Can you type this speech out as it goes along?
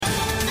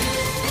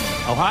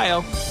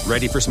Ohio,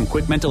 ready for some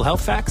quick mental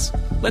health facts?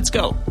 Let's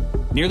go.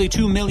 Nearly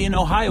 2 million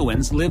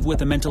Ohioans live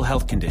with a mental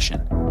health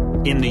condition.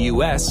 In the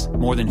U.S.,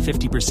 more than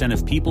 50%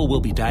 of people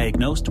will be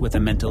diagnosed with a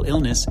mental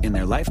illness in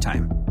their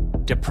lifetime.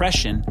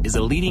 Depression is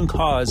a leading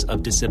cause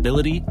of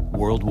disability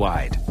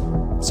worldwide.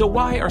 So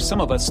why are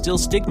some of us still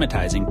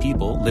stigmatizing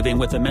people living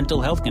with a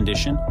mental health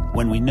condition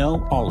when we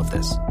know all of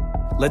this?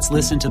 Let's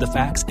listen to the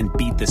facts and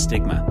beat the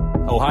stigma.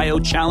 Ohio,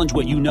 challenge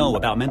what you know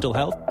about mental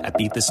health at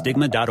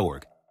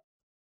beatthestigma.org.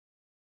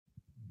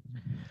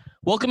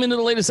 Welcome into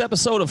the latest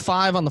episode of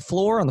Five on the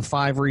Floor on the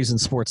Five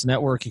Reasons Sports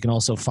Network. You can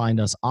also find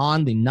us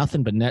on the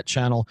Nothing But Net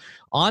channel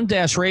on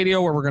Dash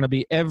Radio, where we're going to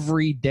be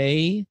every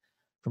day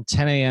from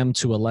 10 a.m.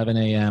 to 11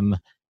 a.m.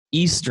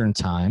 Eastern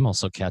Time.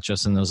 Also catch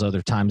us in those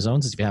other time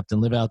zones if you happen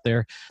to live out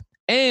there.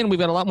 And we've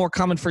got a lot more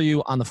coming for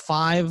you on the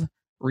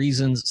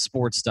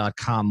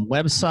FiveReasonsSports.com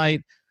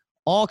website.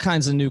 All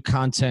kinds of new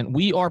content.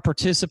 We are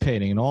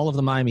participating in all of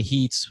the Miami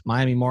Heat's,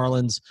 Miami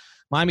Marlins,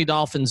 Miami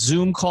Dolphins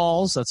Zoom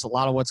calls. That's a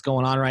lot of what's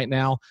going on right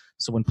now.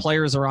 So when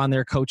players are on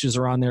there, coaches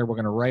are on there, we're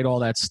going to write all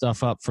that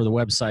stuff up for the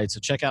website. So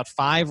check out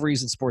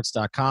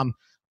FiveReasonsSports.com.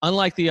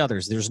 Unlike the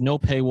others, there's no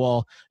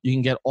paywall. You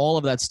can get all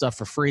of that stuff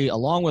for free,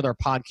 along with our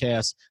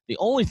podcast. The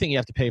only thing you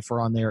have to pay for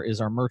on there is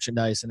our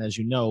merchandise, and as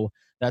you know,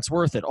 that's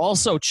worth it.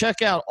 Also,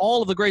 check out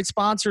all of the great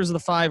sponsors of the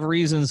Five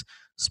Reasons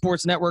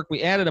Sports Network.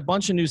 We added a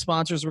bunch of new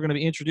sponsors we're going to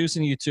be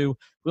introducing you to.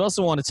 We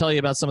also want to tell you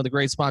about some of the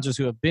great sponsors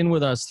who have been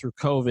with us through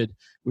COVID.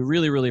 We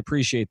really, really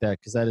appreciate that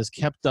because that has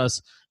kept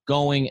us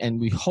going, and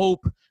we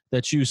hope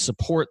that you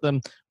support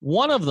them.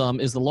 One of them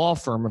is the law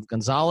firm of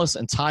Gonzalez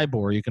and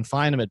Tybor. You can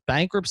find them at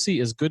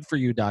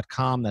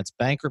bankruptcyisgoodforyou.com. That's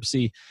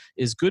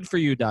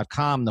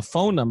bankruptcyisgoodforyou.com. The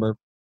phone number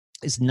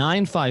is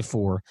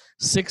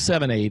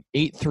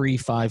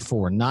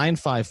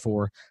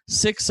 954-678-8354.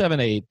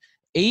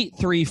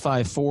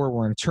 954-678-8354,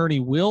 where an attorney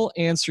will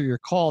answer your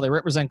call. They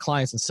represent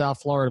clients in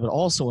South Florida, but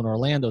also in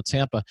Orlando,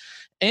 Tampa,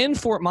 and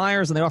Fort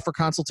Myers, and they offer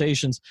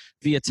consultations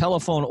via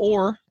telephone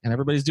or, and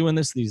everybody's doing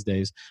this these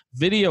days,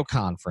 video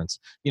conference.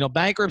 You know,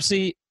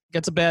 bankruptcy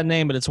gets a bad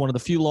name, but it's one of the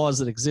few laws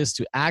that exist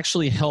to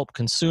actually help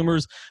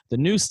consumers. The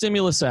new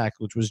Stimulus Act,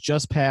 which was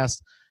just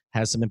passed,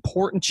 has some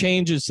important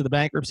changes to the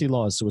bankruptcy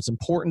laws, so it's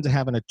important to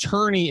have an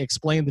attorney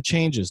explain the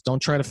changes.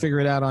 Don't try to figure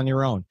it out on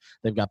your own.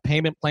 They've got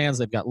payment plans.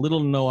 They've got little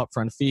to no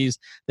upfront fees.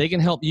 They can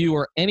help you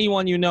or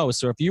anyone you know.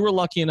 So if you were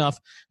lucky enough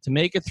to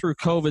make it through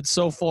COVID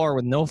so far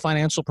with no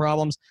financial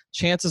problems,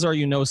 chances are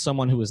you know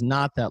someone who is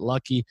not that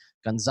lucky.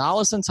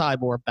 Gonzalez and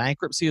Tybor,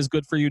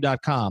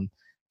 bankruptcyisgoodforyou.com,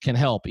 can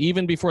help.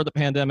 Even before the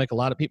pandemic, a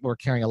lot of people were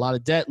carrying a lot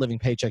of debt, living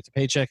paycheck to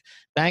paycheck.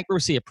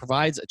 Bankruptcy, it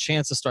provides a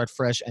chance to start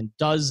fresh and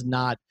does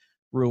not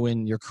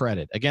ruin your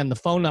credit. Again, the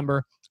phone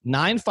number,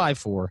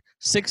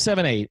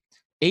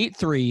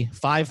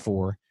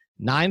 954-678-8354,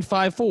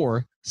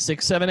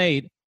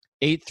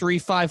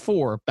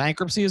 954-678-8354,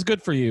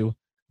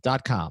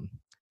 bankruptcyisgoodforyou.com.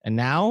 And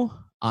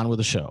now, on with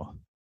the show.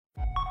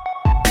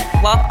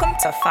 Welcome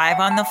to Five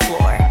on the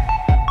Floor,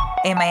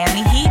 a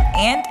Miami Heat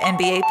and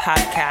NBA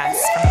podcast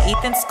from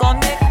Ethan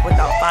Skolnick with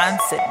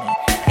Alphonse Sidney,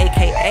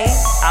 a.k.a.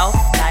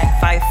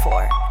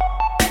 Alf954.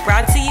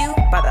 Brought to you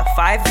by the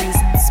Five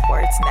Reasons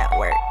Sports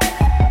Network.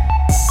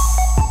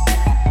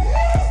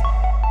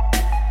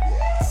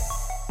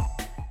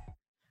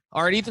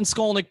 All right, Ethan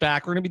Skolnick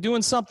back. We're going to be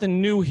doing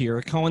something new here.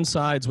 It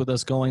coincides with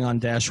us going on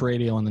Dash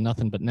Radio on the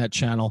Nothing But Net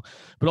channel,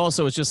 but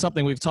also it's just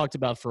something we've talked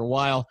about for a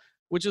while,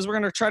 which is we're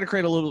going to try to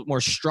create a little bit more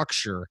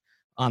structure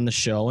on the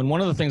show. And one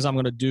of the things I'm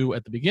going to do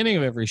at the beginning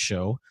of every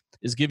show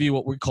is give you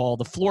what we call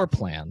the floor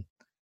plan.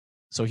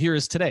 So here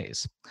is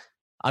today's.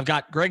 I've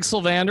got Greg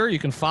Sylvander. You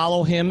can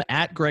follow him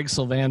at Greg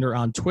Sylvander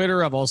on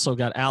Twitter. I've also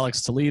got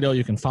Alex Toledo.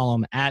 You can follow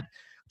him at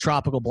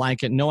Tropical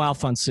Blanket. No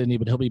Alphonse Sidney,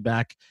 but he'll be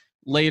back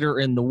later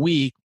in the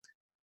week.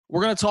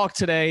 We're going to talk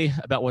today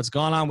about what's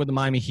gone on with the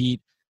Miami Heat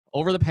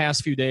over the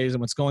past few days and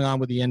what's going on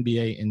with the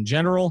NBA in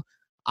general.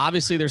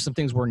 Obviously, there's some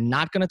things we're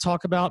not going to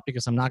talk about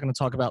because I'm not going to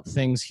talk about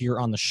things here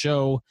on the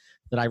show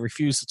that I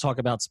refuse to talk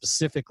about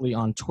specifically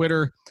on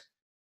Twitter.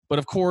 But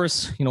of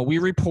course, you know, we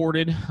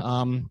reported,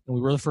 and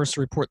we were the first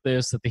to report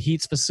this, that the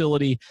Heat's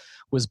facility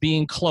was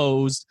being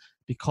closed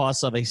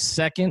because of a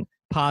second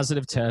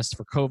positive test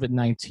for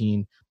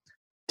COVID-19.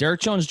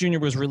 Derrick Jones Jr.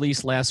 was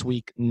released last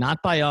week,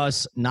 not by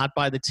us, not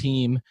by the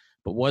team,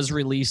 but was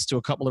released to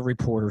a couple of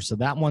reporters. So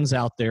that one's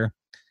out there.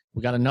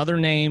 We got another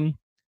name.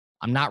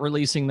 I'm not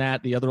releasing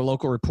that. The other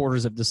local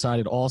reporters have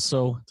decided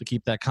also to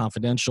keep that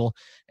confidential.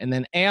 And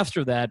then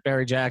after that,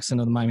 Barry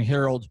Jackson of the Miami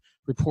Herald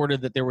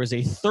reported that there was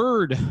a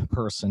third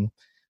person.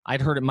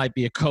 I'd heard it might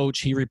be a coach.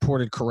 He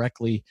reported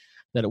correctly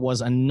that it was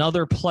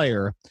another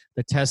player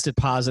that tested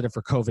positive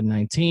for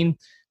COVID-19.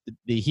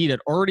 The Heat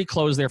had already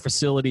closed their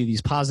facility.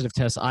 These positive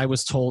tests, I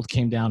was told,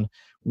 came down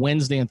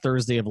Wednesday and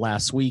Thursday of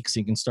last week, so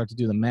you can start to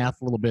do the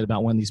math a little bit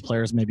about when these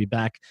players may be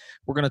back.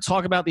 We're going to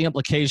talk about the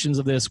implications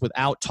of this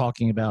without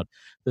talking about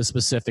the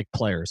specific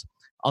players.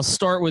 I'll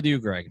start with you,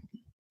 Greg.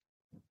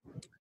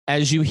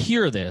 As you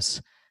hear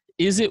this,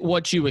 is it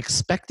what you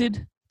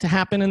expected to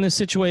happen in this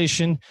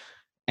situation?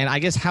 And I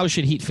guess how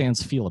should Heat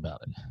fans feel about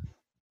it?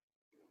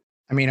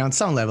 I mean, on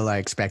some level, I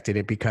expected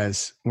it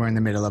because we're in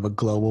the middle of a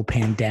global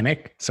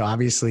pandemic. So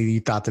obviously you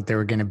thought that there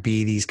were going to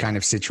be these kind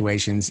of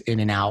situations in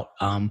and out.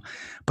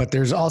 But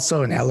there's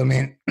also an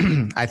element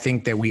I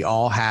think that we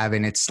all have,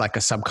 and it's like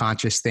a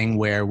subconscious thing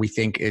where we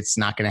think it's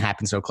not going to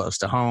happen so close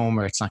to home,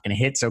 or it's not going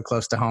to hit so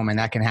close to home. And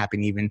that can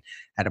happen even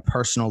at a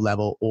personal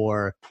level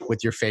or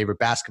with your favorite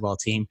basketball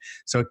team.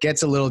 So it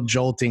gets a little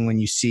jolting when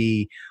you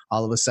see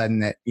all of a sudden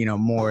that,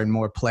 more and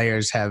more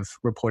players have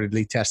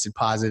reportedly tested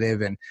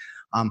positive. And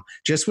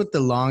just with the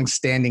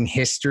long-standing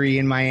history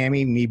in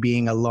Miami, me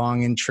being a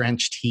long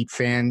entrenched Heat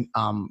fan,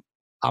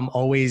 I'm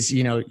always,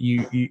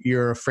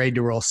 you're afraid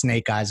to roll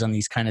snake eyes on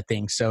these kind of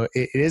things. So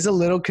it is a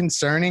little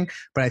concerning,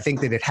 but I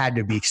think that it had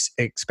to be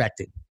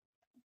expected.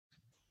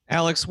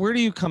 Alex, where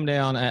do you come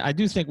down? I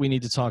do think we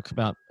need to talk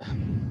about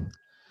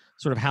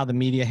sort of how the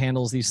media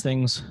handles these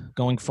things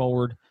going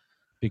forward,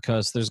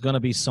 because there's going to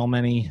be so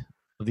many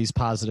of these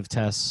positive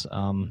tests.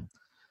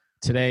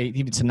 Today,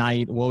 even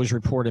tonight, Woj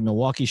reported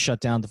Milwaukee shut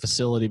down the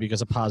facility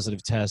because of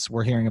positive tests.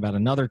 We're hearing about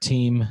another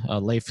team.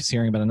 Leif is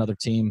hearing about another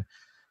team.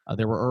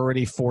 There were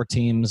already 4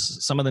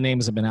 teams. Some of the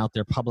names have been out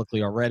there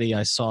publicly already.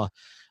 I saw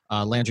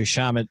Landry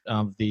Shamet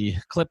of the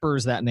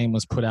Clippers. That name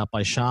was put out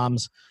by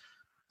Shams.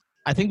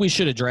 I think we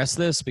should address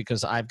this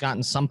because I've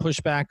gotten some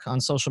pushback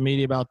on social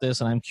media about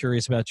this, and I'm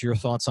curious about your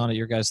thoughts on it,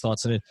 your guys'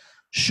 thoughts on it.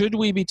 Should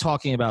we be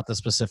talking about the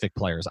specific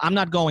players? I'm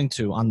not going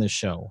to on this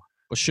show,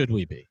 but should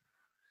we be?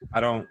 I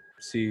don't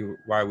see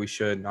why we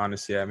should,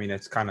 honestly. I mean,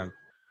 it's kind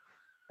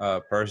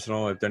of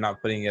personal. If they're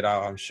not putting it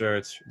out, I'm sure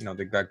it's,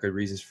 they've got good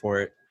reasons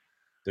for it.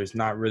 There's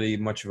not really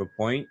much of a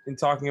point in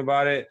talking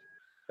about it.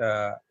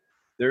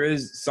 There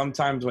is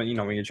sometimes when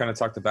you're trying to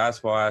talk the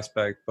basketball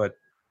aspect, but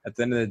at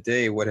the end of the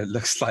day, what it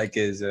looks like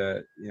is,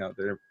 they're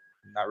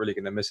not really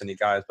going to miss any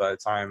guys by the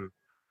time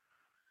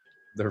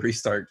the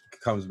restart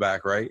comes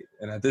back, right?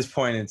 And at this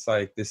point, it's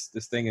like this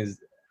thing is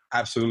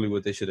absolutely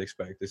what they should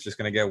expect. It's just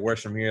going to get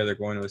worse from here. They're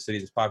going to a city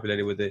that's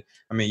populated with it.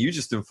 I mean, you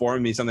just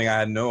informed me something I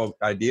had no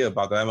idea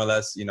about. The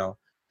MLS,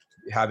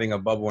 having a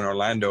bubble in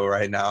Orlando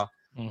right now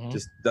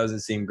just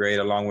doesn't seem great,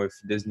 along with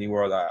Disney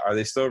World. Are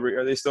they still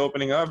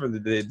opening up, or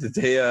did they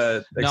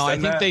extend No, I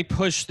think that? they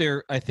pushed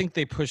their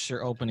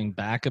opening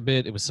back a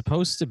bit. It was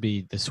supposed to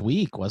be this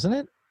week, wasn't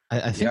it?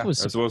 I think it was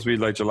supposed to be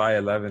like July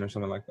 11 or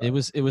something like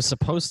that. It was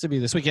supposed to be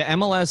this week. Yeah,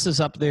 MLS is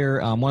up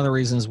there. One of the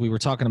reasons we were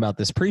talking about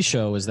this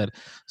pre-show is that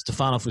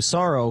Stefano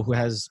Fusaro, who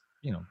has,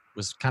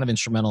 was kind of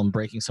instrumental in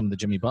breaking some of the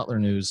Jimmy Butler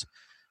news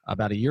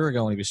about a year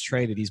ago when he was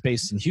traded. He's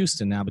based in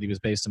Houston now, but he was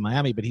based in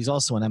Miami. But he's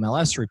also an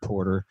MLS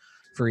reporter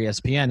for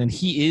ESPN, and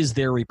he is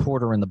their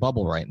reporter in the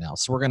bubble right now.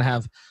 So we're going to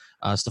have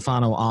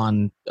Stefano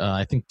on,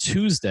 I think,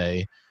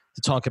 Tuesday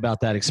to talk about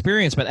that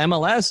experience. But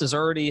MLS is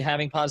already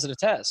having positive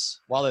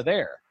tests while they're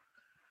there.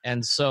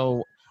 And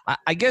so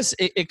I guess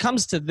it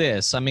comes to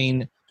this. I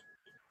mean,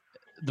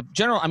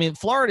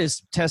 Florida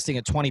is testing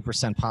at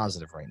 20%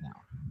 positive right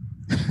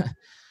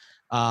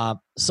now.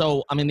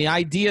 So, I mean, the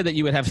idea that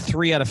you would have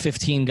 3 out of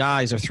 15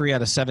 guys or 3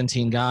 out of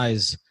 17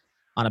 guys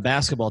on a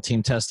basketball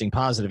team testing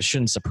positive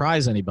shouldn't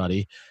surprise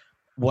anybody.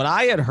 What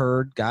I had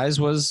heard, guys,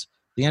 was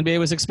the NBA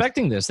was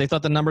expecting this. They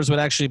thought the numbers would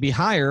actually be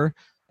higher.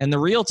 And the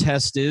real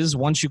test is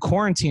once you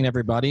quarantine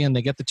everybody and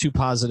they get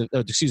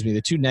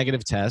the 2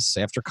 negative tests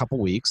after a couple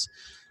weeks,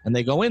 and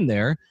they go in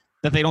there,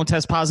 that they don't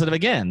test positive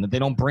again, that they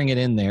don't bring it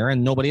in there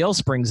and nobody else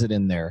brings it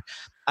in there.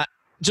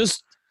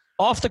 Just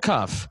off the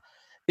cuff,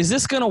 is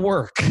this going to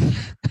work?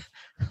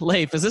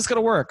 Leif, is this going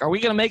to work? Are we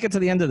going to make it to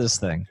the end of this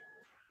thing?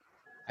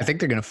 I think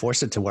they're going to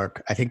force it to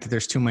work. I think that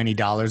there's too many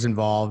dollars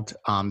involved.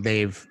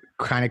 They've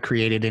kind of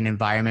created an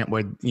environment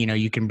where,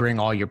 you can bring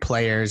all your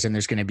players and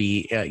there's going to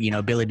be,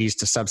 abilities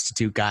to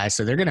substitute guys.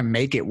 So they're going to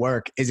make it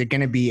work. Is it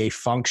going to be a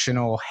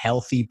functional,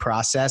 healthy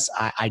process?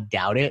 I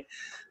doubt it.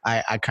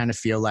 I kind of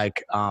feel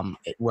like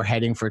we're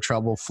heading for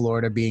trouble.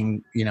 Florida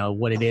being,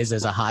 what it is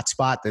as a hot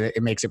spot, that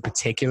it makes it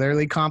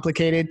particularly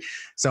complicated.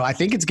 So I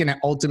think it's going to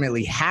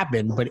ultimately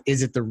happen, but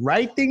is it the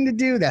right thing to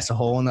do? That's a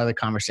whole nother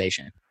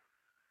conversation.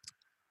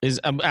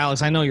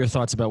 Alex, I know your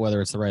thoughts about whether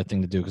it's the right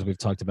thing to do because we've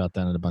talked about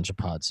that in a bunch of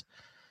pods.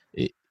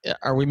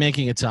 Are we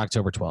making it to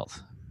October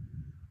 12th?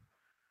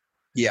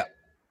 Yeah,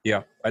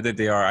 I think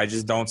they are. I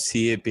just don't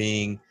see it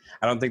being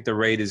 – I don't think the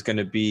rate is going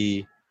to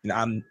be –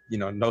 I'm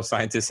no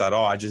scientist at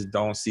all. I just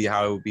don't see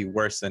how it would be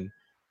worse than,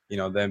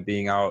 them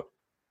being out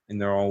in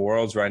their own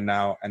worlds right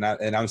now. And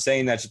I'm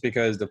saying that just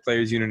because the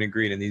players' union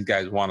agreed and these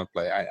guys want to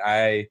play.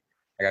 I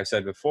like I've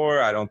said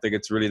before, I don't think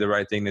it's really the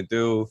right thing to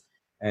do.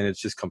 And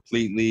it's just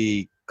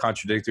completely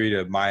contradictory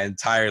to my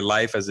entire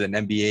life as an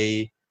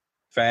NBA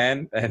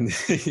fan, and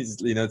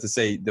to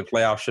say the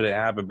playoffs shouldn't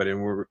happen, but in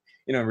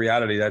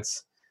reality,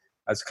 that's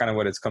kind of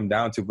what it's come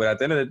down to. But at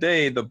the end of the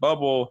day, the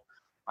bubble,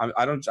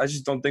 I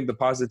just don't think the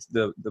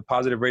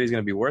positive rate is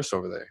going to be worse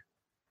over there.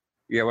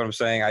 You get what I'm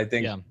saying? I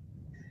think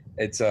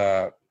it's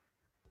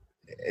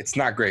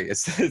not great.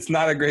 It's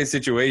not a great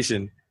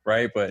situation,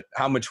 right? But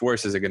how much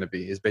worse is it going to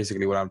be? Is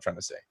basically what I'm trying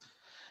to say.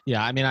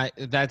 Yeah, I mean,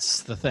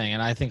 that's the thing.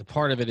 And I think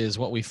part of it is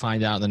what we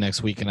find out in the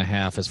next week and a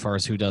half as far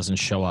as who doesn't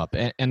show up.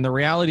 And the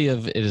reality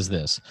of it is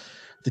this.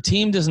 The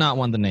team does not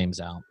want the names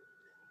out.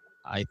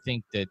 I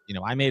think that,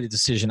 I made a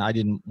decision. I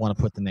didn't want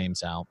to put the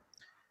names out.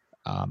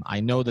 I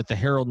know that the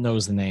Herald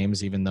knows the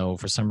names, even though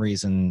for some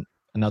reason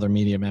another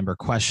media member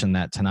questioned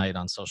that tonight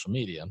on social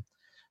media.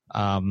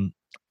 I'm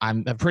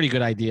a pretty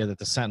good idea that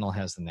the Sentinel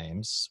has the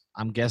names.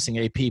 I'm guessing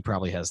AP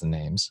probably has the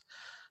names.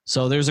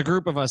 So there's a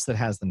group of us that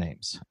has the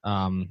names.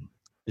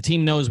 The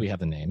team knows we have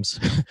the names.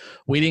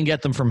 We didn't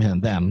get them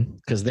from them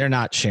because they're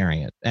not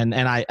sharing it, and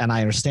I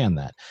understand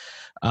that.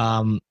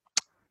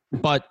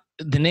 But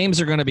the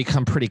names are going to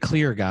become pretty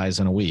clear, guys,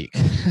 in a week.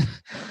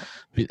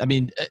 I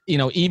mean,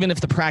 even if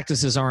the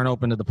practices aren't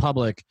open to the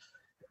public,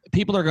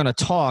 people are going to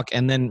talk,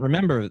 and then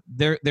remember,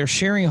 they're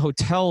sharing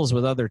hotels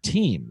with other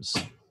teams,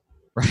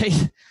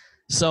 right?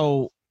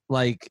 So,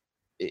 like,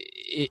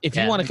 if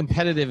you want a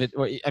competitive,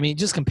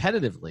 just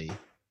competitively.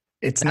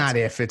 It's not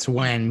if, it's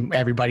when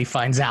everybody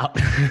finds out.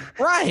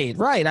 Right.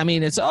 I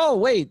mean, it's, oh,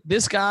 wait,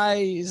 this guy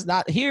is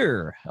not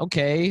here.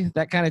 Okay,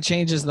 that kind of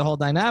changes the whole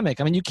dynamic.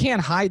 I mean, you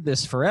can't hide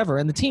this forever,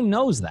 and the team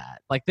knows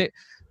that. Like,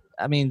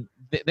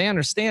 they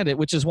understand it,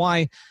 which is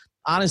why,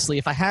 honestly,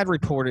 if I had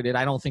reported it,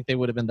 I don't think they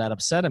would have been that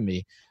upset at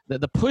me.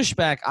 The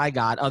pushback I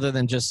got, other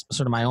than just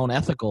sort of my own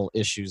ethical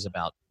issues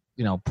about,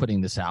 putting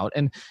this out,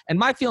 and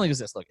my feeling is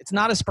this: look, it's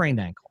not a sprained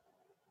ankle.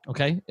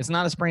 Okay, it's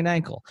not a sprained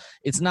ankle.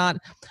 It's not,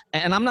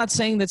 and I'm not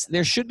saying that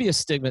there should be a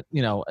stigma,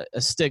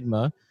 a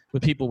stigma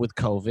with people with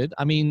COVID.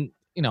 I mean,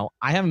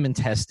 I haven't been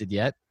tested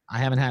yet.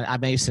 I'm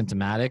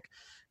asymptomatic.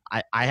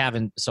 I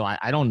haven't, so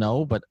I don't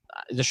know, but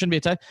there shouldn't be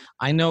a test.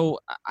 I know.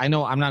 I'm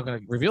not going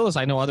to reveal this.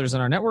 I know others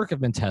in our network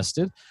have been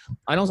tested.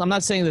 I'm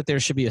not saying that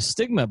there should be a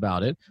stigma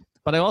about it,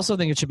 but I also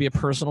think it should be a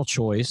personal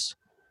choice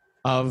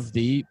of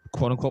the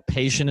quote unquote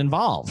patient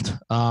involved.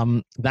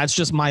 That's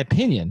just my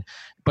opinion.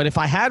 But if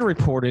I had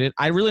reported it,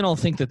 I really don't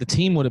think that the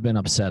team would have been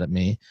upset at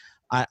me.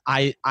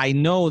 I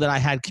know that I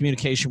had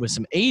communication with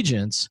some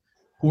agents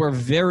who are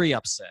very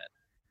upset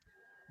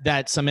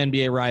that some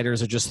NBA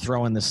writers are just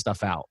throwing this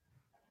stuff out.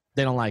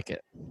 They don't like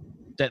it.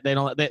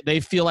 They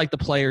feel like the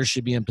players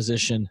should be in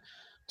position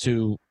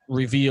to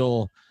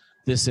reveal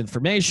this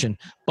information.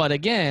 But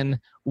again,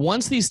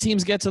 once these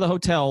teams get to the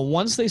hotel,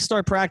 once they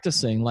start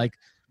practicing, like,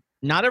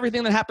 not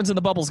everything that happens in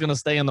the bubble is going to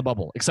stay in the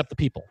bubble, except the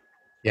people.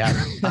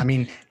 Yeah. I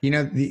mean,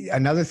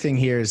 another thing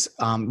here is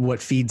what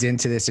feeds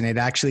into this, and it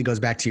actually goes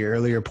back to your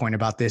earlier point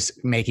about this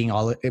making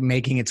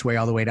its way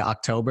all the way to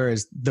October,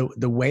 is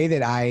the way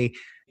that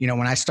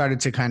when I started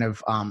to kind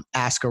of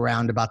ask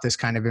around about this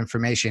kind of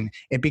information,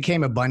 it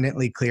became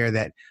abundantly clear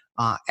that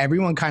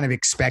everyone kind of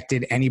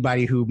expected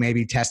anybody who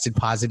maybe tested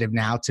positive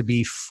now to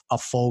be a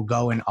full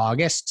go in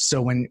August.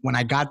 So when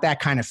I got that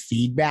kind of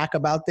feedback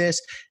about this,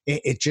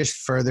 it just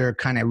further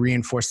kind of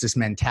reinforced this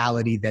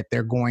mentality that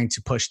they're going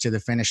to push to the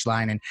finish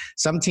line. And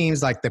some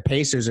teams like the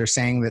Pacers are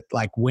saying that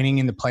like winning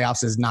in the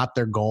playoffs is not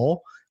their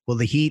goal. Well,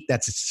 the Heat,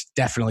 that's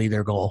definitely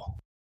their goal.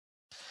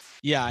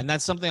 Yeah, and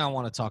that's something I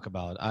want to talk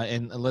about.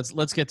 And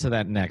let's get to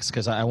that next,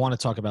 because I want to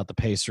talk about the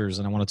Pacers,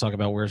 and I want to talk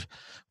about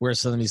where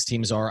some of these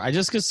teams are.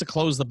 Just to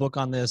close the book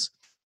on this,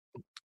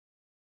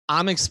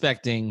 I'm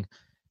expecting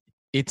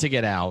it to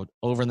get out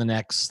over the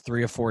next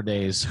 3 or 4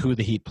 days who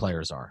the Heat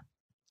players are.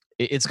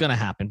 It's going to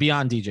happen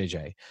beyond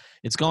DJJ.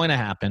 It's going to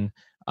happen.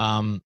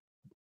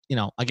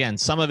 Again,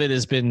 some of it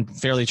has been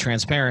fairly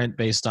transparent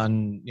based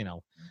on,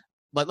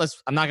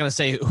 I'm not going to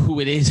say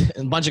who it is,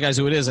 a bunch of guys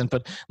who it isn't,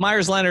 but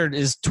Myers Leonard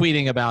is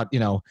tweeting about,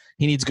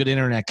 he needs good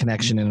internet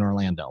connection in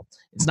Orlando.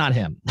 It's not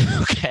him.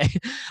 Okay.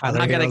 I'm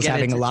not going to get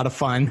having a lot of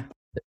fun.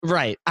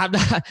 Right. I'm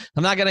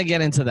not going to get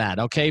into that.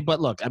 Okay.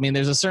 But look, I mean,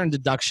 there's a certain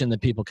deduction that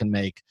people can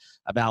make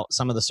about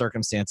some of the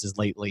circumstances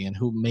lately and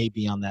who may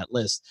be on that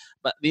list.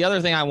 But the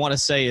other thing I want to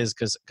say is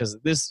because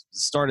this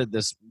started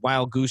this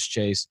wild goose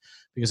chase,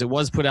 because it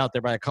was put out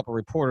there by a couple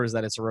reporters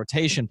that it's a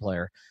rotation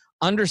player.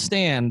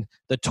 Understand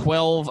the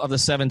 12 of the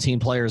 17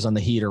 players on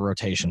the Heat are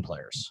rotation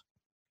players,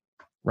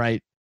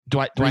 right? Do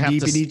I have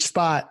deep to in each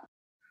spot?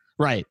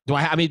 Right.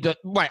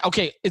 Right.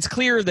 Okay. It's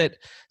clear that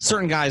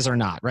certain guys are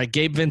not, right?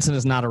 Gabe Vincent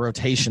is not a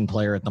rotation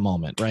player at the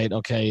moment, right?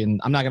 Okay. And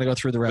I'm not going to go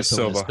through the rest of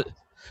the list. But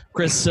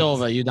Chris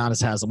Silva,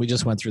 Udonis Haslem, we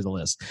just went through the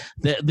list.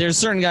 There's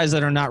certain guys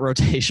that are not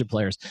rotation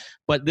players,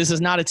 but this is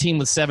not a team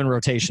with 7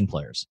 rotation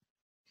players.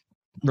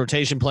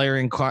 Rotation player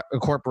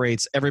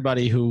incorporates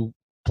everybody who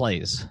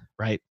plays,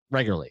 right,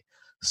 regularly.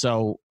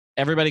 So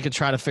everybody could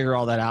try to figure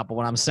all that out. But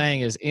what I'm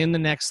saying is in the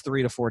next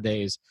 3 to 4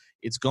 days,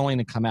 it's going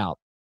to come out.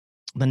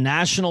 The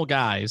national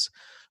guys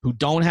who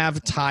don't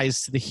have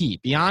ties to the Heat,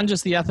 beyond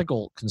just the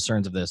ethical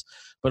concerns of this,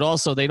 but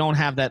also they don't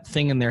have that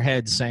thing in their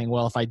head saying,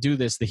 well, if I do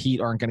this, the Heat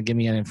aren't going to give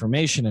me any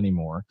information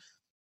anymore.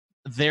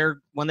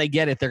 When they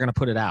get it, they're going to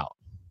put it out.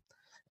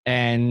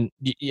 And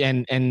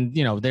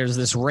there's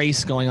this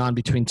race going on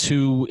between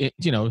two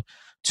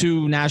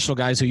national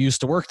guys who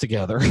used to work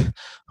together,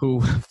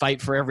 who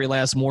fight for every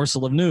last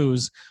morsel of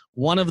news.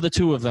 One of the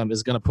two of them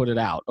is going to put it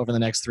out over the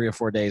next 3 or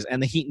 4 days, and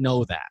the Heat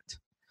know that.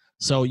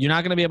 So you're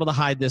not going to be able to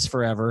hide this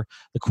forever.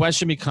 The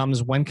question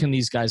becomes, when can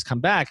these guys come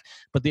back?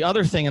 But the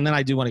other thing, and then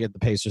I do want to get the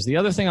Pacers, the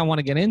other thing I want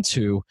to get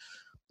into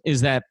is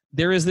that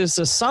there is this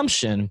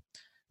assumption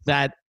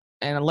that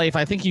and Leif,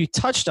 I think you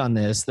touched on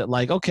this, that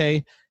like,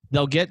 okay,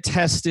 they'll get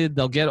tested,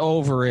 they'll get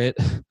over it,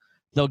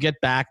 they'll get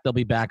back, they'll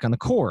be back on the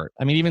court.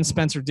 I mean, even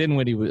Spencer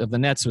Dinwiddie of the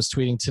Nets was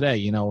tweeting today,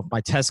 you know, if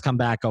my tests come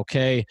back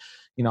okay,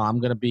 you know, I'm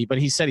going to be, but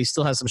he said he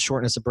still has some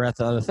shortness of breath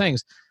and other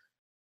things.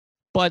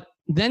 But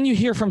then you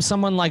hear from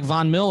someone like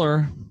Von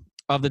Miller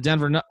of the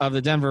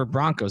Denver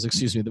Broncos,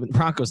 excuse me, the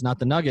Broncos, not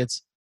the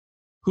Nuggets,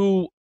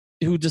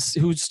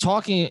 who's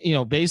talking, you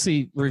know,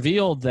 basically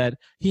revealed that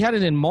he had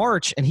it in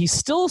March and he's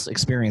still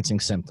experiencing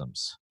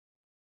symptoms.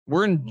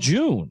 We're in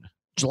June,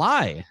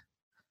 July.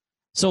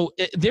 So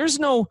there's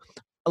no,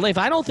 Leif,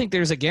 I don't think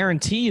there's a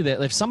guarantee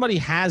that if somebody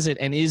has it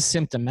and is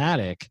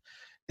symptomatic,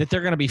 that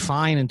they're going to be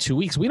fine in 2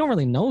 weeks. We don't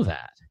really know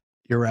that.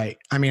 You're right.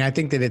 I mean, I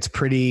think that it's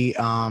pretty,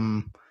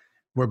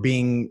 we're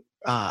being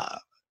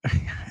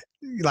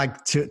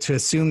like to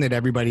assume that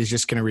everybody's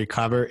just going to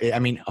recover. I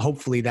mean,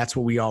 hopefully that's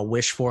what we all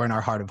wish for in our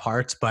heart of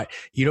hearts, but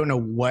you don't know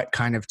what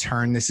kind of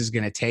turn this is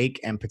going to take.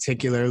 And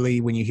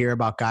particularly when you hear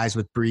about guys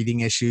with breathing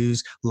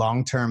issues,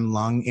 long-term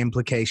lung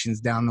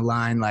implications down the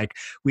line, like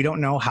we don't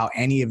know how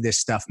any of this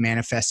stuff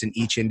manifests in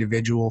each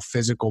individual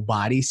physical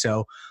body.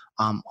 So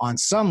on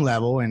some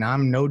level, and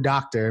I'm no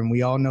doctor and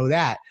we all know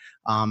that,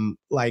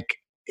 like,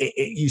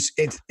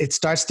 it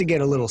starts to get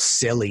a little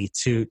silly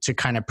to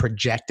kind of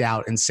project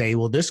out and say,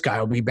 well, this guy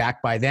will be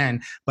back by then.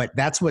 But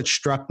that's what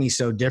struck me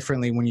so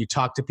differently when you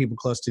talk to people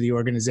close to the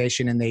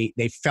organization and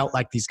they felt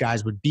like these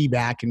guys would be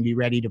back and be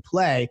ready to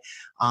play.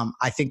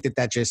 I think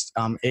that just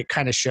it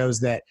kind of shows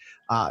that,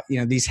 you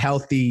know, these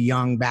healthy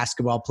young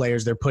basketball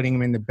players, they're putting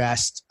them in the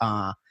best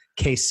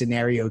case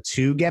scenario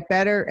to get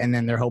better. And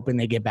then they're hoping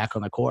they get back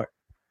on the court.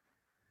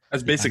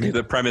 That's basically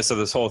the premise of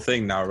this whole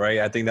thing now, right?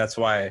 I think that's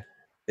why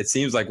it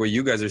seems like what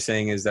you guys are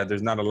saying is that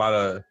there's not a lot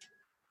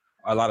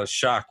of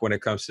shock when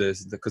it comes to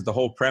this, because the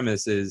whole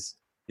premise is,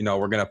 you know,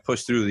 we're going to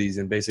push through these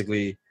and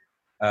basically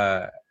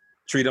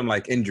treat them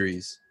like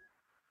injuries.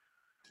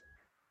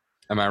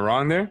 Am I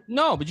wrong there?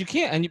 No, but you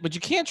can't. But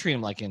you can't treat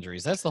them like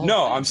injuries. That's the whole.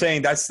 No, thing. I'm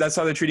saying that's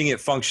how they're treating it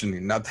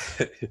functioning. Not,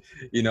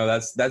 you know,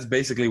 that's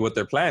basically what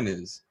their plan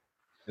is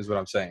what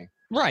I'm saying.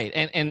 Right,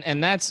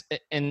 and that's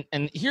and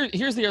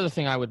here's the other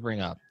thing I would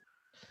bring up.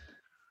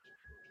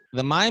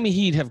 The Miami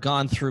Heat have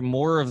gone through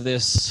more of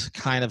this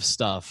kind of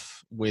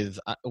stuff with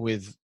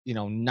you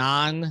know,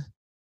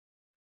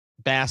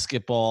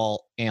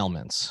 non-basketball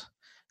ailments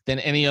than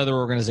any other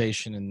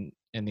organization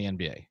in the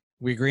NBA.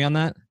 We agree on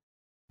that?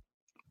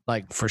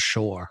 Like, for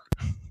sure.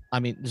 I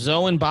mean,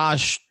 Zoe and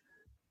Bosh,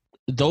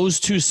 those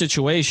two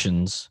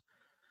situations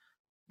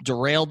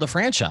derailed the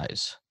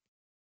franchise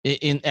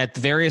at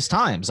various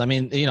times. I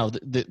mean, you know,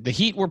 the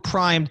Heat were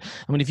primed.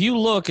 I mean, if you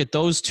look at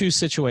those two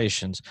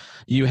situations,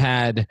 you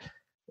had,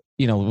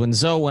 you know, when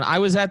I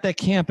was at that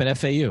camp at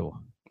FAU,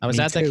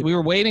 we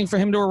were waiting for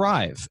him to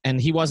arrive and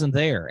he wasn't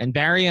there. And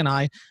Barry and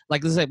I,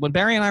 like I said, when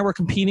Barry and I were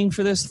competing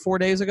for this 3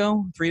 days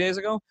ago,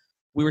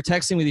 we were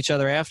texting with each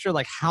other after,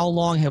 like, how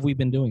long have we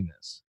been doing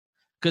this?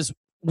 Because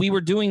we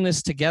were doing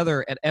this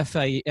together at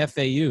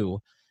FAU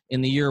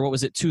in the year,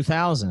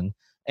 2000,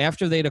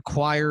 after they'd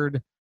acquired,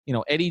 you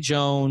know, Eddie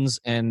Jones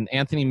and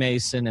Anthony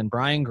Mason and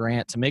Brian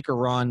Grant to make a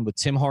run with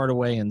Tim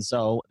Hardaway and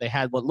Zoe. They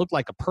had what looked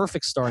like a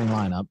perfect starting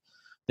lineup.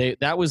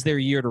 That was their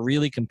year to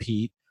really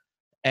compete,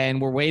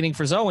 and we're waiting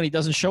for Zoe, and he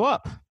doesn't show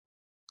up.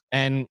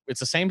 And it's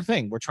the same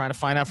thing. We're trying to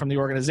find out from the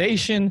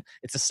organization.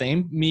 It's the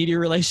same media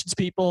relations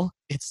people.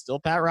 It's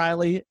still Pat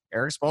Riley.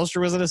 Eric Spoelstra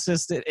was an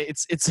assistant.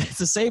 It's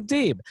the same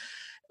team.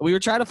 We were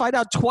trying to find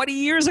out 20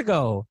 years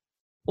ago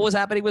what was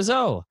happening with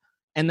Zoe.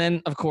 And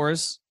then, of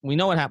course, we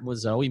know what happened with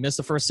Zoe. He missed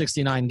the first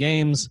 69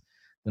 games.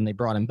 Then they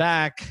brought him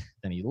back.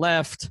 Then he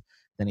left.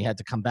 Then he had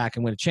to come back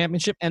and win a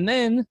championship. And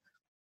then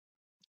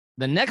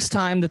the next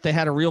time that they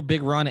had a real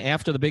big run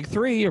after the Big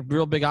Three, a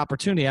real big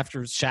opportunity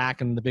after Shaq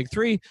and the Big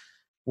Three,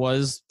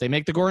 was they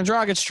make the Goran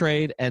Dragic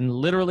trade. And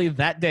literally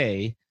that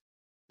day,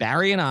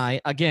 Barry and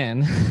I,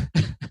 again,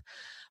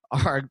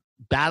 are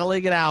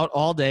battling it out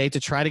all day to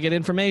try to get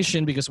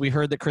information because we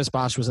heard that Chris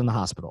Bosh was in the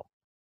hospital.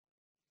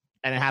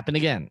 And it happened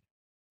again,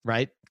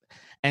 right?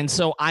 And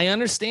so I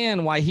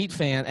understand why Heat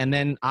fan, and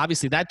then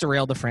obviously that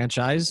derailed the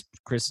franchise.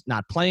 Chris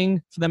not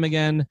playing for them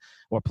again,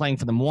 or playing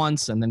for them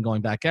once and then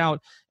going back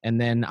out.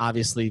 And then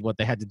obviously what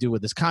they had to do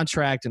with this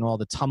contract and all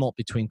the tumult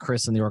between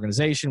Chris and the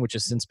organization, which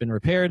has since been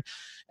repaired.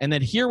 And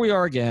then here we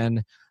are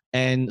again.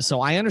 And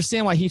so I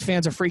understand why Heat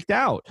fans are freaked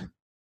out.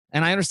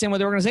 And I understand why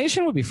the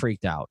organization would be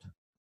freaked out,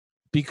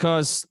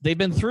 because they've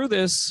been through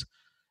this,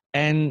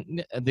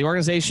 and the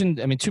organization,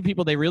 I mean, two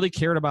people they really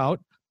cared about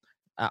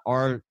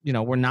are, you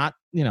know, we're not,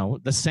 you know,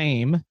 the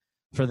same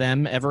for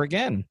them ever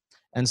again.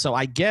 And so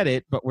I get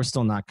it, but we're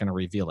still not going to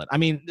reveal it. I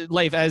mean,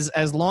 Leif,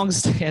 as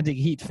long-standing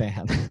Heat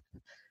fan,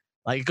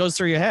 like, it goes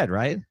through your head,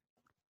 right?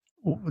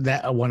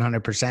 That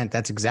 100%.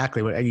 That's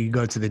exactly what you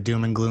go to, the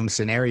doom and gloom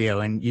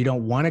scenario, and you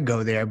don't want to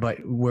go there, but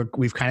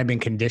we've kind of been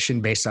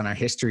conditioned based on our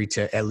history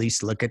to at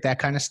least look at that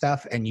kind of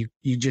stuff. And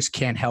you just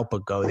can't help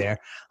but go there,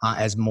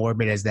 as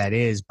morbid as that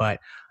is. But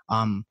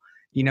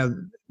you know,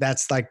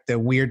 that's like the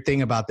weird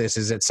thing about this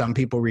is that some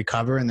people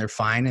recover and they're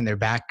fine and they're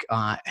back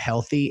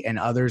healthy and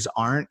others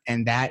aren't.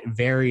 And that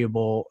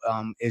variable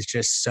is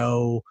just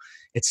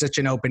it's such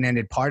an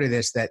open-ended part of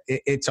this that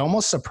it's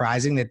almost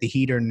surprising that the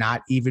Heat are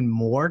not even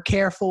more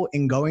careful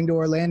in going to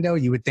Orlando.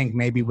 You would think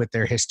maybe with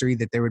their history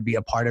that there would be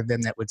a part of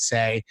them that would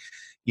say,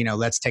 you know,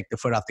 let's take the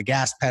foot off the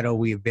gas pedal.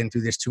 We have been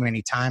through this too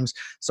many times.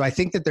 So I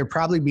think that they're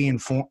probably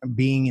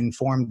being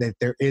informed that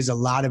there is a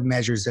lot of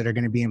measures that are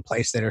going to be in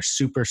place that are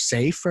super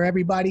safe for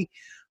everybody.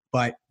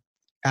 But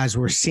as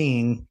we're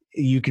seeing,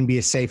 you can be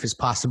as safe as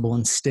possible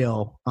and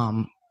still,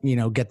 you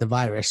know, get the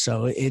virus.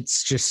 So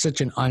it's just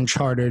such an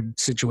uncharted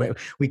situation.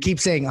 We keep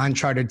saying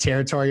uncharted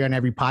territory on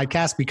every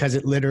podcast because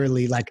it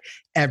literally, like,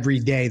 every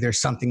day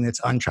there's something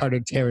that's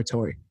uncharted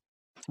territory.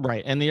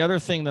 Right. And the other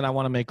thing that I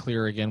want to make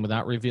clear again,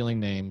 without revealing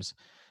names,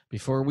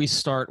 before we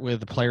start with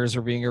the players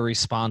are being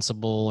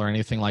irresponsible or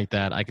anything like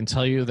that, I can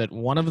tell you that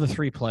one of the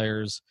three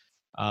players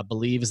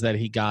believes that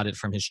he got it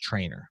from his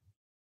trainer.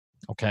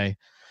 Okay.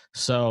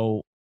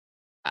 So,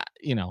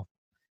 you know,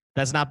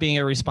 that's not being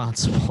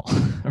irresponsible,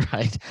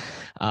 right?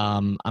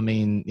 I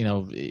mean, you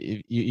know,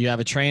 you have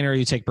a trainer,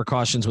 you take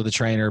precautions with a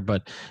trainer,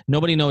 but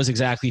nobody knows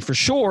exactly for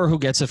sure who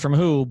gets it from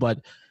who, but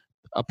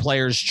a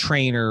player's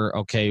trainer,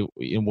 okay,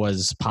 it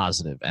was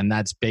positive. And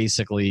that's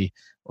basically,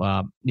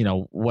 you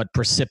know, what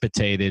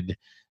precipitated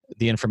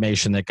the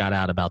information that got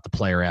out about the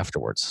player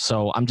afterwards.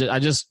 So I'm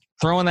just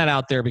throwing that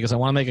out there because I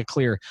want to make it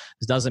clear.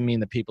 This doesn't mean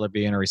that people are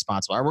being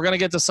irresponsible. All right, we're going to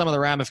get to some of the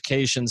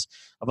ramifications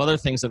of other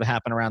things that have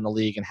happened around the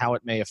league and how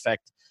it may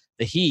affect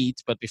the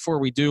Heat. But before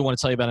we do, I want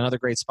to tell you about another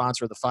great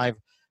sponsor of the 5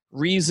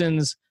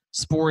 Reasons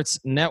Sports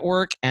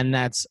Network, and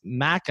that's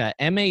MACA,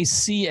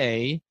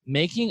 M-A-C-A,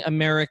 Making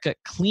America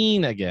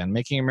Clean Again.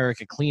 Making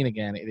America Clean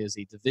Again. It is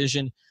a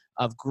division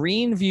of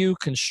Greenview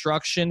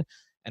Construction.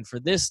 And for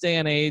this day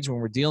and age, when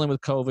we're dealing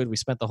with COVID, we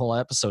spent the whole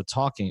episode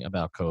talking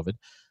about COVID.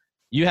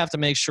 You have to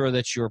make sure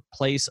that your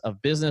place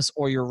of business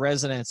or your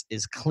residence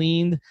is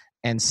cleaned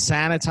and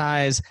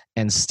sanitized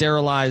and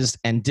sterilized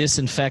and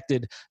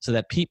disinfected so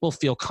that people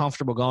feel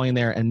comfortable going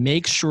there, and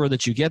make sure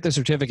that you get the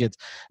certificates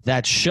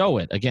that show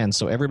it. Again,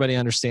 so everybody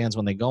understands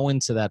when they go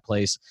into that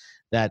place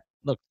that,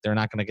 look, they're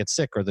not going to get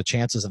sick, or the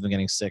chances of them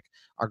getting sick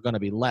are going to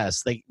be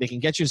less. They can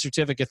get you a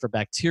certificate for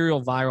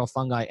bacterial, viral,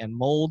 fungi, and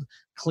mold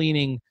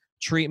cleaning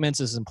treatments.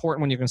 This is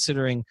important when you're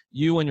considering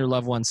you and your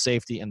loved one's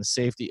safety and the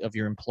safety of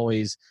your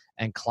employees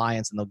and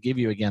clients. And they'll give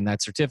you, again,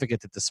 that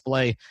certificate to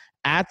display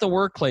at the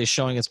workplace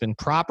showing it's been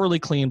properly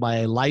cleaned by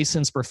a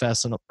licensed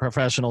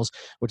professionals,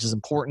 which is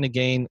important to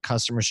gain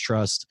customers'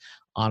 trust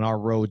on our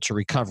road to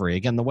recovery.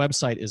 Again, the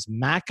website is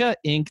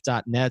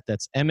macainc.net.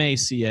 That's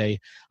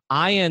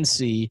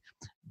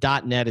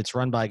MACAINC.net. It's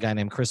run by a guy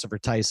named Christopher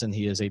Tyson.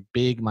 He is a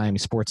big Miami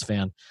sports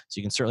fan, so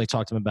you can certainly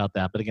talk to him about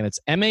that. But again,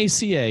 it's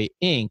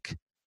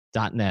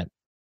MACAinc.net.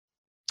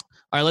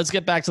 All right, let's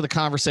get back to the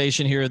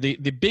conversation here. The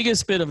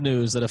biggest bit of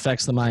news that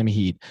affects the Miami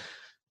Heat,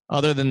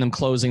 other than them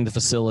closing the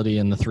facility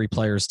and the 3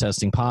 players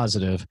testing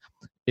positive,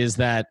 is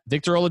that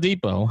Victor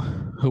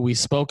Oladipo, who we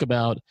spoke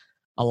about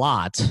a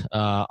lot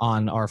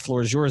on our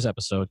Floor is Yours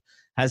episode,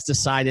 has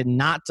decided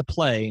not to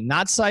play,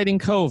 not citing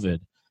COVID,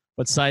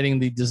 but citing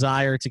the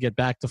desire to get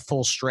back to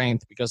full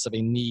strength because of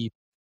the knee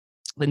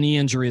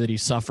injury that he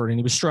suffered, and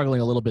he was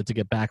struggling a little bit to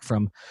get back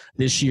from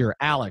this year.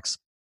 Alex,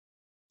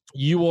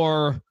 you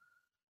are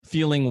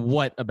feeling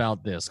what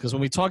about this? Because when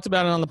we talked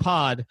about it on the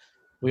pod,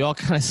 we all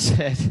kind of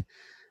said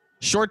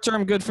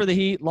short-term good for the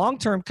Heat,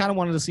 long-term kind of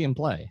wanted to see him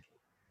play.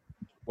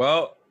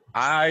 Well,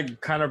 I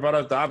kind of brought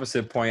up the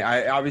opposite point.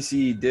 I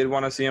obviously did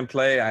want to see him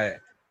play.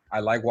 I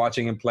like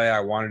watching him play. I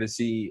wanted to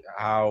see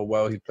how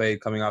well he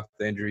played coming off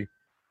the injury.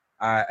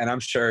 And I'm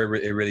sure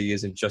it really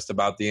isn't just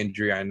about the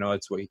injury. I know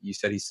it's what you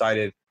said he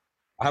cited.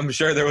 I'm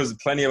sure there was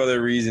plenty of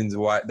other reasons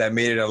why that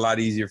made it a lot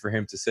easier for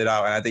him to sit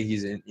out. And I think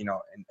he's in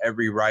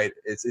every right.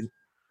 It's in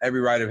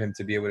every right of him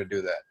to be able to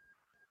do that.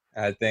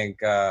 And I think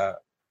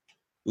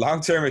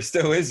long term it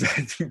still is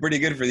pretty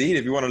good for the Heat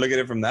if you want to look at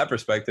it from that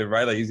perspective,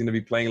 right? Like, he's going to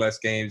be playing less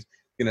games,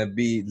 going to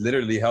be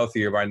literally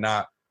healthier by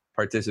not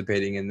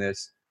participating in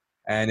this.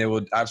 And it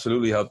would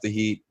absolutely help the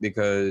Heat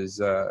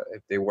because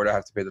if they were to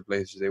have to pay the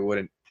players, they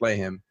wouldn't play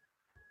him.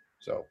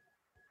 So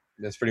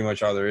that's pretty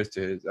much all there is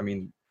to it. I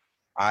mean,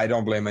 I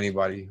don't blame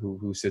anybody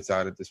who sits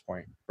out at this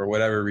point for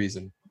whatever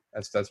reason.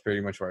 That's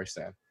pretty much where I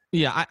stand.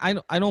 Yeah,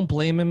 I don't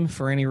blame him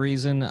for any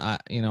reason.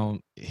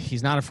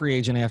 He's not a free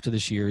agent after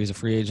this year. He's a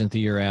free agent the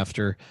year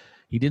after.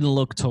 He didn't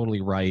look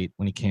totally right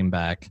when he came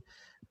back.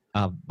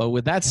 But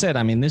with that said,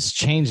 I mean, this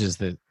changes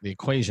the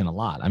equation a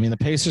lot. I mean, the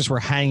Pacers were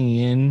hanging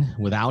in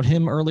without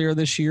him earlier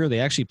this year. They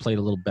actually played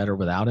a little better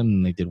without him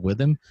than they did with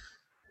him.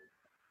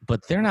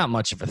 But they're not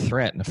much of a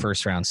threat in the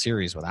first-round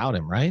series without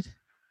him, right?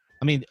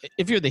 I mean,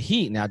 if you're the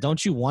Heat now,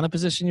 don't you want to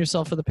position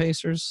yourself for the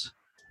Pacers?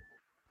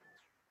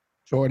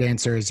 Short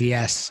answer is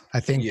yes. I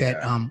think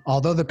that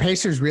although the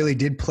Pacers really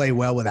did play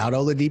well without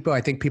Oladipo, I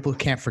think people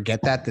can't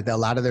forget that a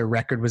lot of their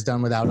record was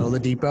done without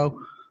Oladipo.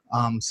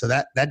 So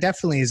that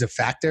definitely is a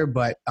factor.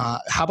 But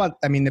how about,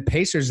 I mean, the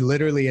Pacers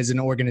literally as an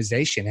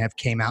organization have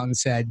came out and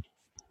said,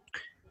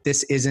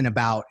 this isn't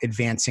about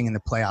advancing in the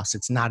playoffs.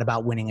 It's not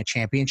about winning a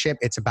championship.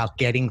 It's about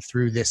getting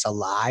through this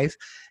alive.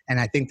 And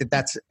I think that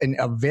that's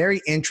a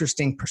very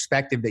interesting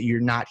perspective that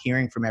you're not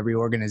hearing from every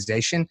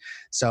organization.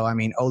 So, I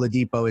mean,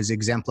 Oladipo is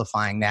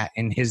exemplifying that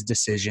in his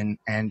decision.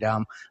 And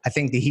I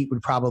think the Heat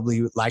would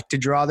probably like to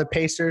draw the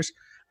Pacers,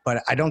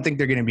 but I don't think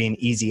they're going to be an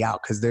easy out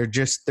because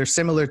they're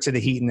similar to the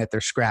Heat in that they're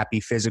scrappy,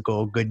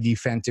 physical, good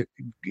defensive,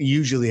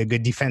 usually a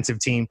good defensive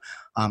team.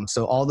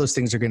 So all those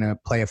things are going to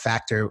play a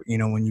factor,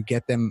 when you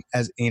get them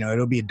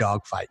it'll be a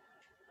dogfight.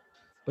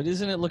 But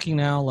isn't it looking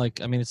now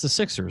like, it's the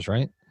Sixers,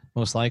 right?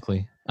 Most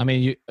likely.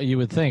 You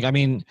would think.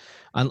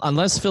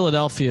 Unless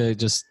Philadelphia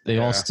they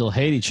all still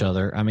hate each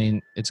other.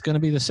 It's going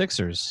to be the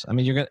Sixers.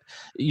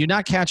 You're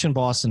not catching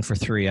Boston for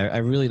 3. I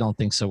really don't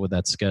think so with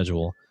that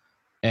schedule.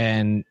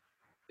 And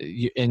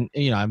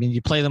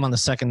you play them on the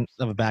second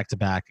of a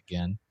back-to-back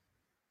again,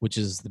 which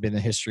has been the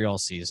history all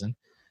season.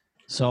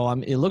 So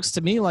it looks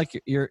to me like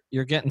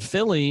you're getting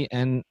Philly,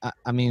 and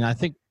I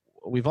think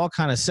we've all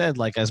kind of said,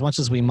 like, as much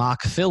as we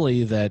mock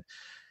Philly, that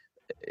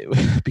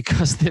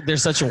because they're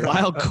such a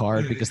wild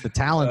card because the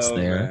talent's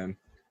there, man.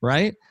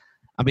 Right?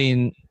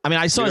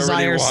 I saw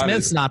Zaire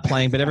Smith's not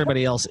playing, but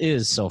everybody else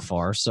is so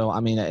far. So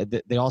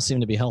they all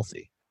seem to be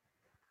healthy.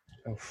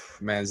 Oh,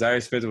 man, Zaire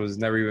Smith was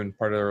never even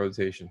part of the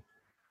rotation.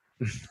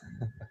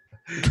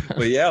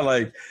 But yeah,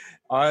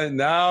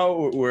 now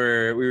we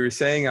were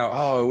saying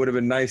it would have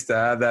been nice to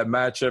have that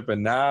matchup,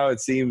 and now it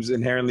seems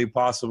inherently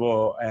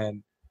possible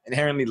and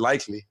inherently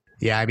likely.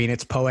 Yeah,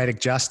 it's poetic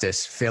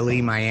justice.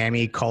 Philly,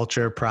 Miami,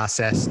 culture,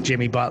 process.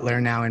 Jimmy Butler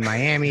now in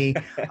Miami.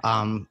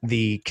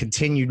 The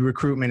continued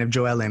recruitment of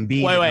Joel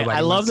Embiid. Wait.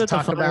 I love that the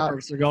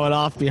fireworks are going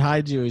off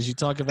behind you as you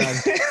talk about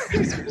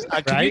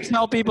Can you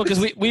tell people,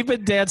 because we've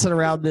been dancing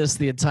around this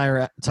the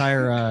entire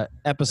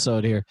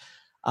episode here.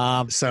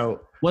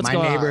 So my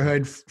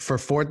neighborhood for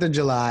 4th of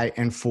July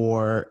and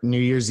for New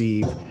Year's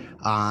Eve,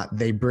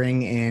 they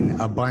bring in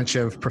a bunch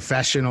of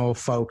professional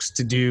folks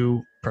to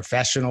do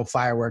professional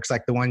fireworks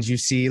like the ones you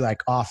see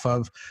off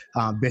of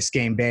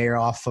Biscayne Bay or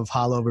off of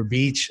Haulover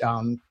Beach.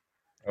 Wow.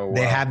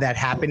 They have that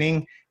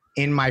happening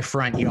in my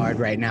front yard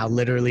right now,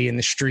 literally in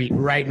the street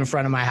right in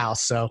front of my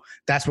house. So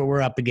that's what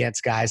we're up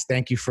against, guys.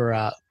 Thank you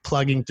for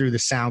plugging through the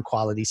sound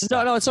quality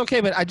stuff. No, it's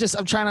okay. But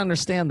I'm trying to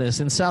understand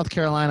this. In South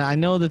Carolina, I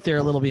know that they're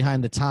a little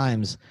behind the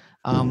times,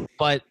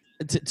 but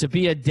to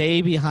be a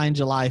day behind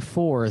July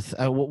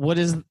 4th, what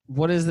is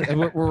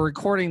we're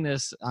recording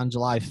this on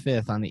July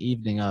 5th on the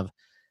evening of,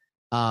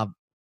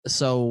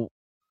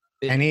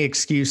 any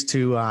excuse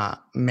to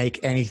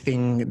make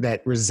anything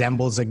that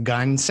resembles a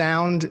gun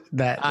sound,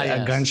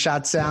 a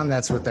gunshot sound,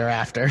 that's what they're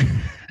after.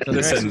 So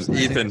listen,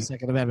 Ethan,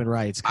 Second Amendment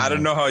rights. I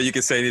don't know how you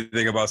can say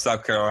anything about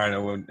South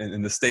Carolina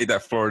in the state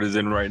that Florida's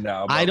in right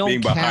now. I don't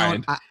being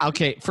count.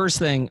 First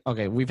thing.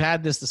 Okay, we've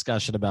had this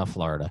discussion about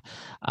Florida.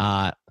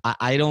 I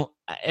don't.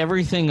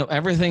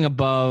 Everything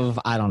above,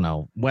 I don't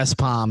know, West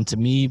Palm to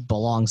me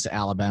belongs to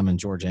Alabama and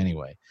Georgia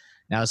anyway.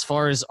 Now, as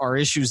far as our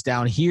issues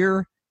down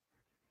here,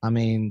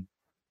 we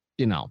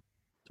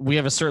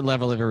have a certain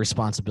level of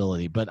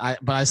irresponsibility, but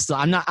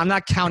I'm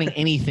not counting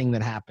anything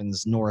that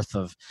happens north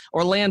of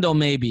Orlando,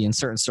 maybe in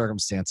certain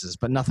circumstances,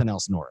 but nothing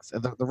else north.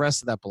 The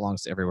rest of that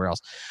belongs to everywhere else.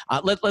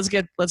 Let's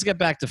get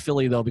back to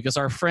Philly though, because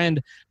our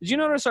friend, did you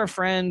notice our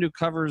friend who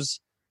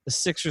covers the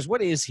Sixers?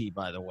 What is he,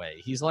 by the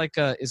way? He's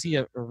is he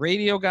a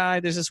radio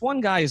guy? There's this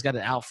one guy who's got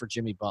it out for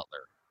Jimmy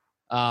Butler.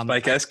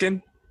 Spike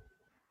Eskin?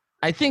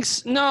 I think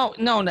no.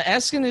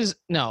 Eskin is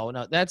no.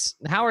 That's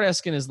Howard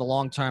Eskin is the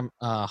long-term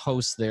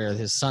host there.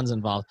 His son's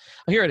involved.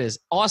 Oh, here it is.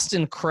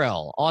 Austin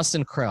Krell.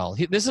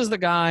 This is the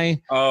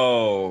guy.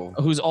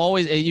 Who's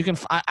always you can.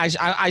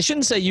 I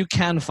shouldn't say you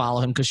can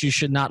follow him because you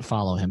should not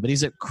follow him. But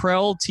he's at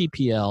Krell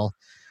TPL,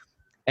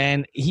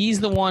 and he's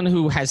the one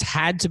who has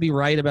had to be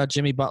right about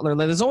Jimmy Butler.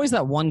 There's always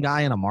that one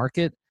guy in a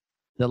market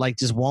that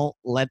just won't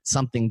let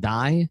something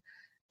die.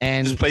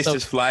 And just placed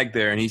his flag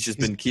there, and he's just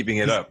been keeping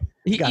it up.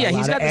 He's got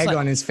egg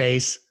on his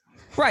face.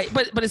 Right,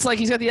 but it's like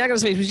he's got the egg on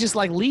his face. He's just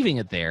leaving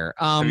it there.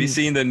 Have you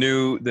seen the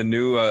new?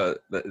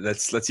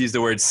 Let's use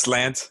the word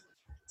slant.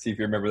 See if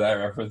you remember that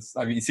reference.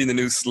 Have you seen the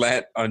new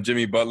slant on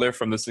Jimmy Butler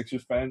from the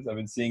Sixers fans? I've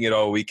been seeing it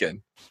all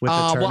weekend. With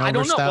the turnover I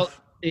don't know.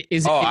 stuff?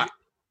 Well,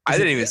 I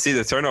didn't even see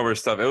the turnover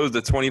stuff. It was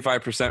the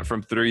 25%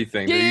 from 3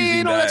 thing.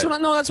 Yeah, that's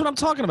what I'm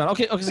talking about.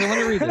 Okay, so let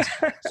me read this.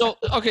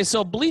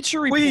 So Bleacher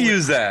Report. We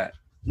use that.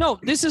 No,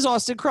 this is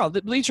Austin Krell,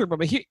 the Bleacher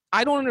Report. But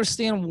I don't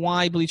understand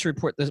why Bleacher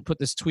Report put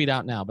this tweet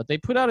out now. But they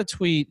put out a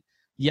tweet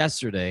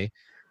yesterday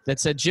that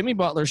said Jimmy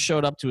Butler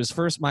showed up to his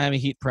first Miami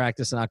Heat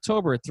practice in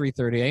October at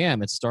 3:30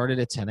 a.m. It started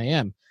at 10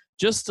 a.m.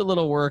 Just a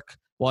little work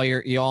while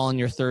you're all in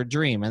your third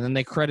dream. And then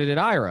they credited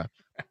Ira.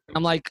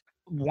 I'm like,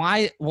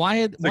 why?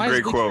 It's a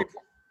great quote.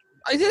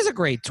 It is a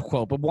great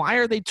quote, but why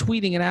are they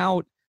tweeting it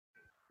out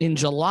in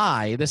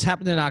July? This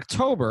happened in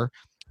October.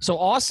 So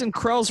Austin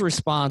Krell's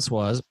response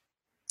was,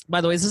 by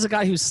the way, this is a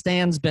guy who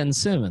stands Ben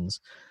Simmons.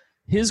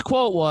 His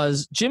quote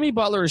was, Jimmy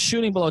Butler is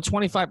shooting below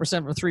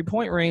 25% from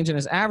three-point range and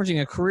is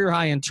averaging a career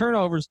high in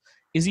turnovers.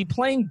 Is he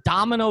playing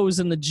dominoes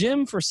in the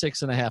gym for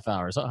 6.5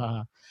 hours?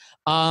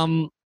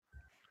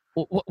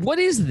 what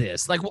is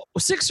this? Like,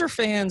 Sixer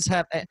fans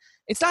have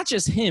 – it's not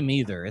just him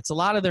either. It's a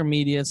lot of their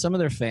media, some of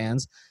their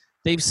fans.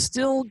 They've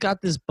still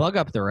got this bug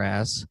up their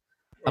ass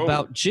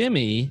about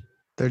Jimmy.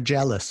 They're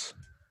jealous.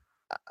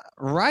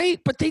 Right?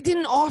 But they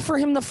didn't offer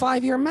him the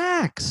 5-year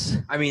max.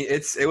 I mean,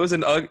 it was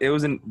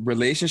a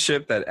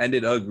relationship that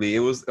ended ugly. It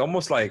was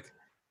almost like,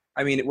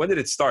 I mean, when did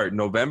it start?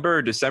 November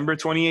or December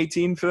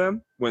 2018 for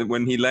them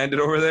when he landed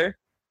over there?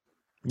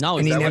 No,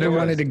 and he never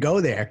wanted to go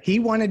there. He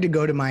wanted to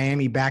go to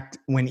Miami back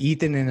when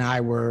Ethan and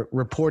I were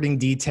reporting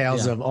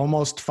details of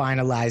almost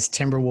finalized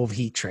Timberwolves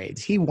Heat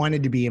trades. He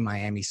wanted to be in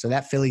Miami, so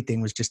that Philly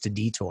thing was just a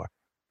detour.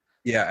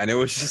 Yeah, and it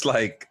was just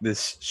like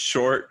this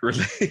short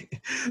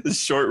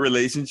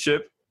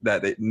relationship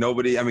that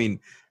nobody. I mean,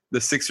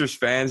 the Sixers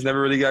fans never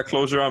really got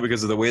closure on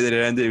because of the way that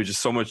it ended. It was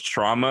just so much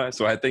trauma.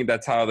 So I think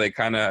that's how they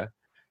kind of,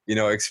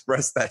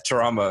 express that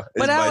trauma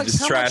is by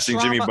just trashing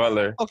Jimmy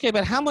Butler. Okay,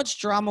 but how much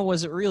drama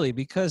was it really?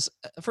 Because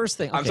first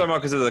thing, I'm talking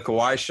about because of the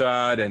Kawhi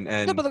shot and.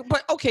 No, but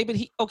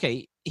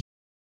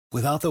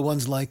Without the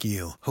ones like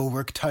you who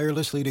work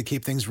tirelessly to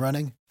keep things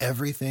running,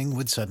 everything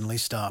would suddenly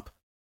stop.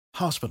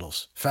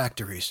 Hospitals,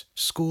 factories,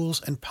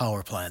 schools, and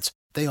power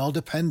plants—they all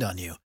depend on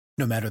you.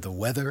 No matter the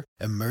weather,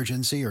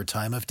 emergency, or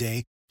time of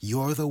day,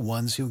 you're the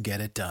ones who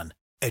get it done.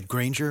 At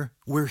Grainger,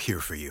 we're here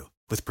for you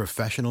with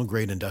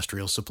professional-grade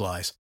industrial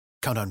supplies.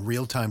 Count on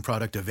real-time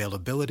product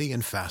availability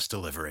and fast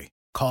delivery.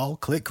 Call,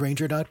 click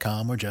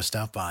Grainger.com, or just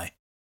stop by.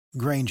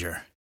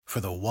 Grainger,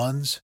 for the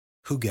ones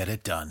who get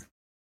it done.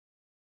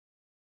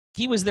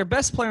 He was their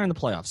best player in the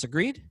playoffs.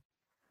 Agreed?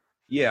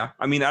 Yeah.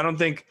 I mean, I don't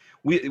think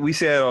we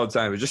say it all the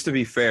time, but just to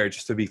be fair,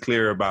 just to be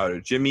clear about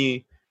it,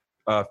 Jimmy,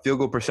 field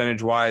goal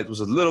percentage-wise, was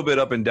a little bit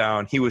up and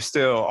down. He was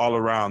still all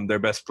around their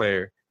best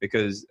player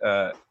because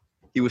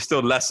he was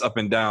still less up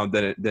and down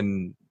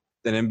than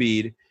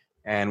Embiid,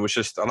 and was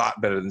just a lot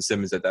better than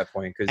Simmons at that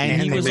point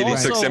because he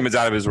took Simmons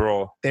out of his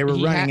role. They were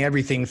running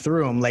everything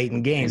through him late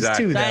in games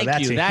too. Though.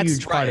 That's a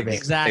huge part of it.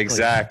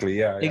 Exactly.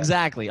 Yeah.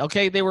 Exactly.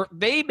 Okay.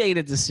 They made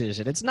a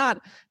decision. It's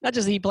not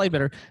just that he played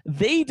better.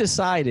 They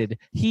decided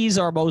he's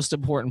our most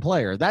important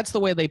player. That's the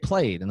way they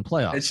played in the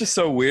playoffs. It's just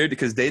so weird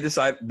because they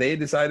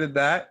decided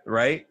that,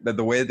 right? That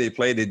the way that they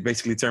played, they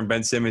basically turned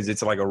Ben Simmons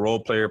into like a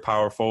role player,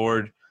 power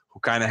forward who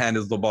kind of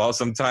handles the ball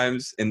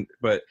sometimes, and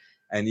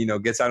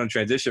gets out in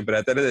transition. But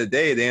at the end of the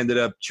day, they ended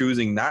up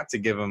choosing not to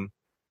give him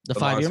the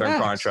 5-year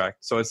long-term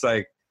contract. So it's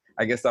like,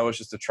 I guess that was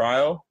just a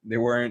trial. They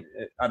weren't,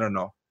 I don't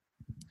know.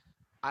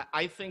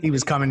 I think he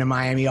was coming to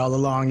Miami all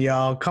along,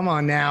 y'all. Come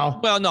on now.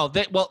 Well, no.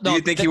 Do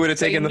you think he would have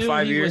taken the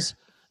 5 years?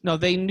 No,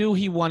 they knew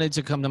he wanted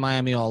to come to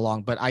Miami all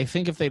along. But I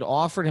think if they'd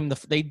offered him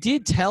they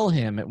did tell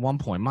him at one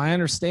point, my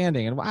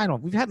understanding,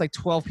 and we've had like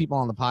 12 people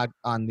on the pod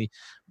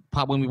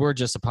when we were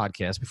just a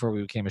podcast before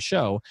we became a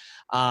show.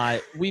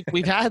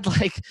 We've had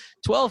like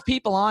 12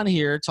 people on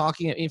here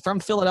talking from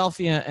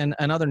Philadelphia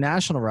and other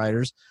national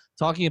writers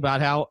talking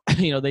about how,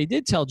 they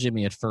did tell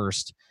Jimmy at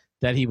first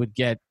that he would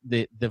get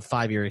the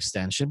 5-year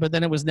extension, but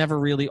then it was never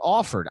really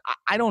offered.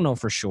 I don't know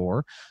for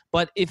sure,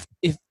 but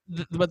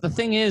but the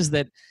thing is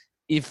that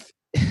if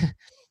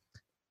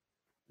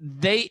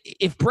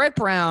Brett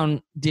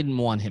Brown didn't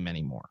want him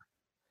anymore,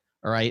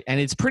 all right, and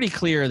it's pretty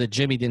clear that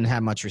Jimmy didn't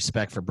have much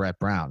respect for Brett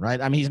Brown,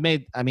 right? I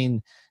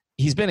mean,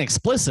 he's been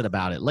explicit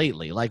about it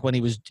lately. Like when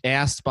he was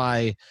asked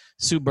by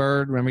Sue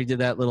Bird, remember he did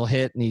that little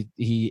hit, and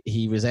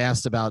he was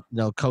asked about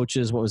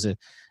coaches. What was it?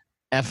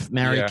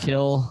 Marry,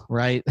 kill,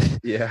 right?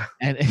 Yeah.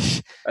 and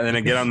then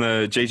again on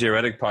the JJ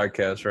Redick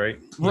podcast, right?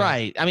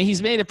 Right. I mean,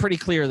 he's made it pretty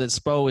clear that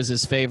Spo is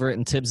his favorite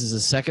and Tibbs is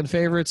his second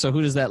favorite. So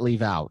who does that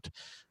leave out?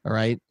 All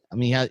right. I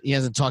mean, he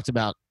hasn't talked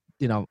about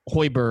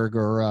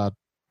Hoiberg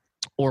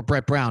or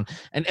Brett Brown,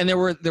 and there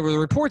were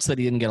reports that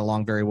he didn't get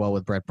along very well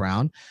with Brett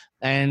Brown,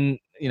 and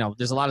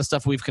there's a lot of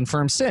stuff we've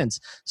confirmed since.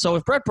 So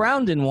if Brett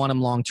Brown didn't want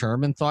him long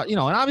term and thought, and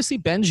obviously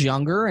Ben's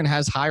younger and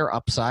has higher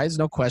upsides,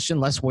 no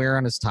question, less wear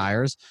on his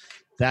tires.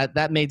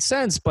 That made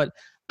sense, but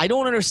I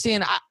don't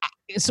understand.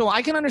 So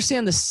I can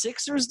understand the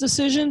Sixers'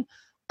 decision.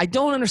 I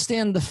don't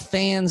understand the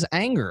fans'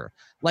 anger.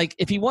 Like,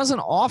 if he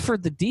wasn't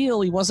offered the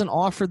deal, he wasn't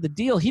offered the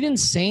deal. He didn't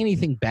say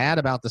anything bad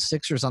about the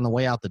Sixers on the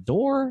way out the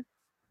door,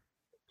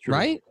 True.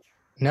 Right?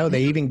 No,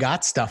 they even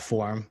got stuff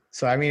for him.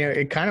 So, I mean,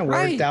 it kind of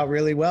worked out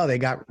really well. They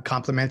got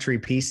complimentary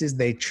pieces.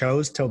 They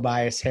chose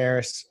Tobias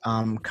Harris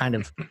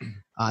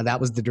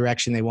that was the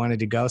direction they wanted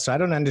to go. So I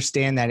don't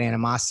understand that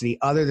animosity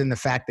other than the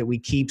fact that we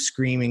keep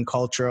screaming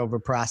culture over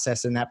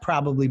process, and that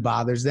probably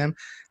bothers them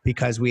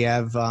because we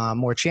have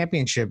more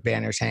championship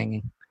banners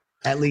hanging,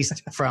 at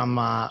least from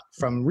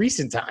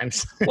recent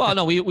times. Well,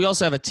 no, we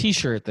also have a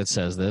T-shirt that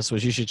says this,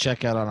 which you should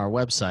check out on our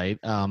website.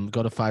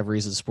 Go to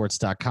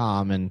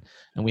 5reasonsports.com, and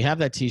we have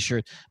that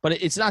T-shirt. But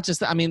it's not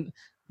just that. I mean,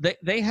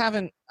 they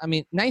haven't –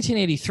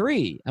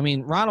 1983,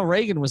 Ronald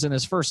Reagan was in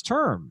his first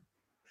term.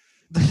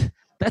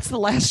 That's the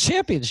last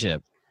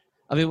championship.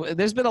 I mean,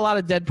 there's been a lot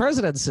of dead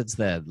presidents since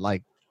then.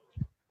 Like,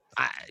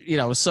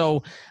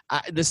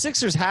 The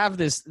Sixers have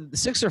this. The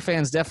Sixer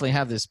fans definitely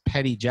have this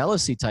petty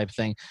jealousy type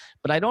thing,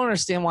 but I don't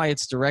understand why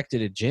it's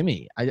directed at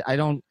Jimmy. I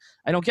don't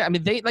get. I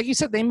mean, they, like you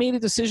said, they made a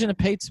decision to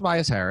pay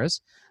Tobias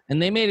Harris,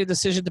 and they made a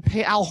decision to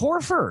pay Al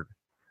Horford.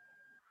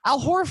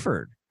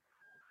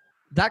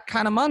 That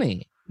kind of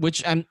money.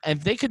 Which, and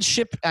if they could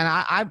ship,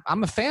 and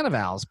I'm a fan of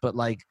Al's, but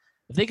like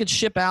if they could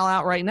ship Al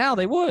out right now,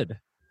 they would.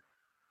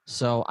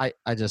 So I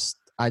just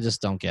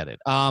don't get it.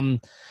 All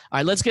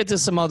right, let's get to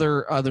some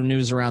other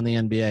news around the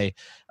NBA.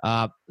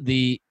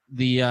 The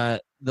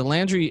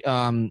Landry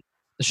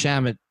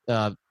Shamet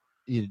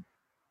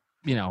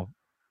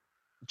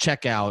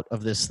checkout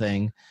of this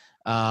thing,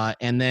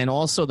 and then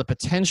also the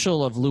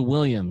potential of Lou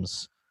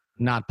Williams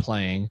not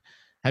playing.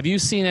 Have you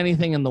seen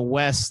anything in the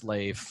West,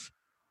 Leif,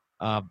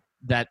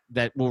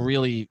 that will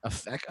really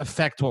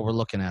affect what we're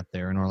looking at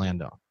there in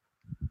Orlando?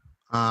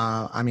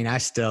 I mean, I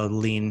still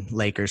lean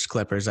Lakers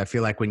Clippers. I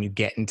feel like when you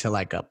get into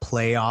like a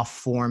playoff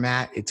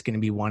format, it's going to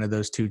be one of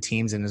those two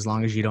teams. And as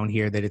long as you don't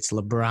hear that it's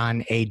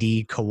LeBron,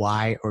 AD,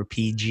 Kawhi, or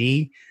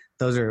PG,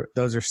 those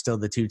are still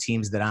the two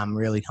teams that I'm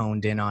really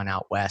honed in on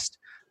out West.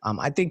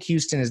 I think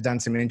Houston has done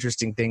some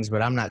interesting things,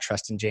 but I'm not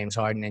trusting James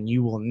Harden, and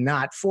you will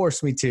not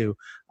force me to.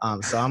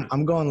 So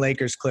I'm going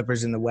Lakers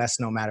Clippers in the West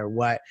no matter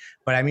what.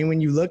 But I mean,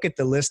 when you look at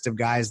the list of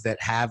guys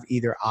that have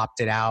either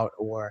opted out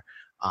or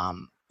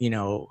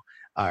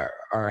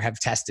or have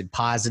tested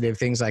positive,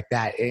 things like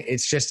that,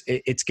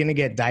 it's going to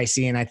get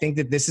dicey. And I think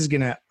that this is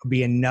going to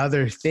be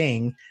another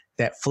thing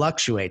that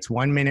fluctuates.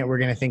 1 minute we're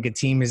going to think a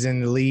team is in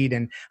the lead.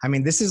 And I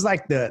mean, this is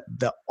like the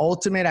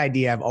ultimate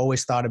idea I've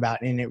always thought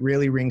about, and it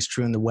really rings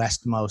true in the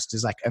West most,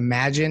 is like,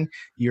 imagine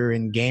you're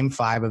in Game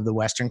 5 of the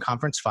Western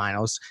Conference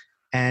Finals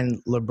and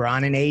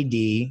LeBron and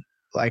AD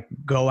like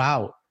go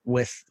out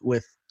with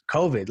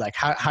COVID. Like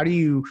how do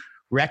you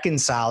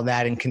reconcile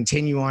that and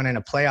continue on in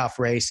a playoff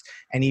race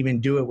and even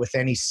do it with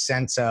any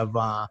sense of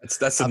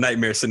that's a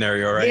nightmare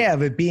scenario, right? Yeah,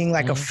 of it being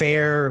like a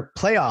fair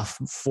playoff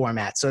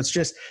format. So it's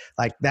just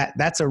like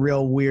that's a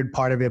real weird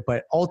part of it.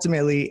 But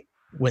ultimately,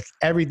 with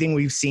everything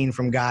we've seen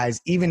from guys,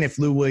 even if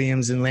Lou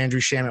Williams and Landry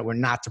Shamet were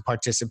not to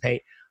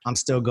participate, I'm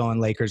still going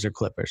Lakers or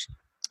Clippers.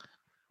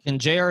 Can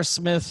J.R.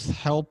 Smith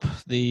help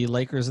the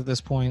Lakers at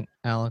this point,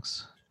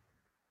 Alex?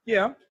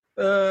 Yeah.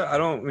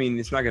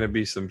 It's not going to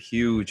be some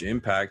huge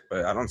impact,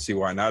 but I don't see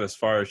why not. As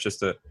far as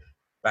just a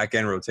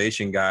back-end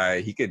rotation guy,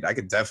 I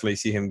could definitely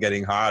see him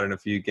getting hot in a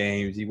few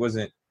games. He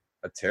wasn't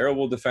a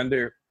terrible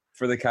defender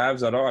for the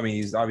Cavs at all. I mean,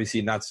 he's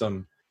obviously not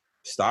some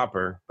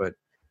stopper, but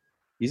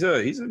he's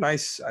a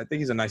nice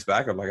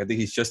backup. Like, I think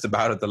he's just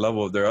about at the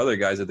level of their other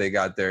guys that they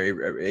got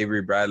there.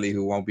 Avery Bradley,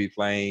 who won't be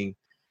playing.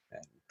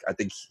 I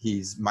think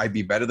he's might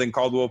be better than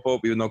Caldwell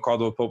Pope, even though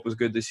Caldwell Pope was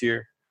good this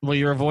year. Well,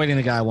 you're avoiding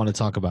the guy I want to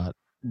talk about.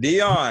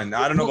 Dion,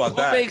 I don't know about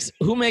that.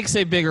 Who makes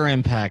a bigger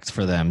impact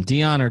for them,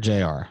 Dion or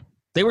JR?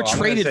 They were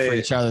traded for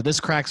each other.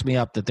 This cracks me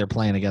up that they're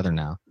playing together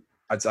now.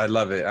 I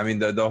love it. I mean,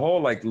 the whole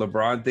like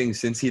LeBron thing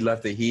since he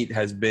left the Heat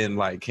has been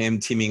like him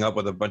teaming up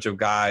with a bunch of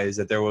guys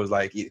that there was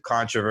like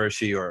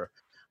controversy or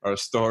a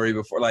story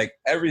before. Like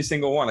every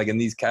single one, like in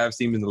these Cavs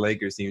teams and the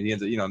Lakers teams, he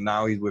ends up,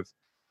 now he's with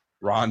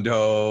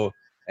Rondo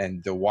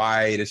and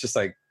Dwight. It's just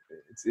like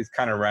it's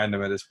kind of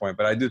random at this point.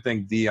 But I do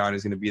think Dion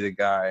is going to be the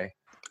guy.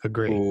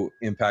 Agreed. Who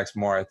impacts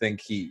more. I think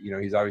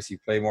he's obviously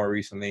played more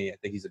recently. I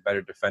think he's a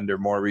better defender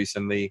more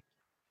recently.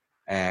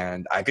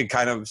 And I could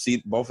kind of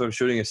see both of them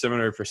shooting a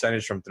similar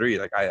percentage from three.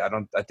 Like I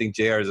think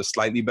JR is a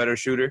slightly better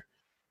shooter,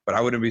 but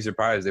I wouldn't be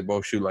surprised they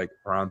both shoot like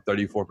around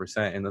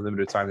 34% in the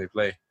limited time they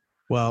play.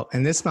 Well,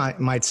 and this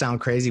might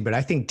sound crazy, but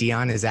I think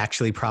Dion is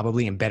actually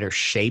probably in better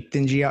shape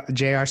than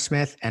J.R.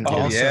 Smith. And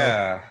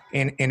also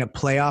in a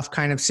playoff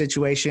kind of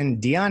situation,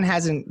 Dion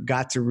hasn't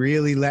got to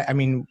really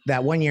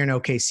that 1 year in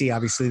OKC,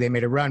 obviously they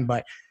made a run,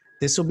 but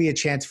this will be a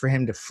chance for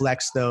him to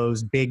flex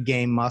those big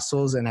game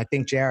muscles. And I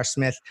think J.R.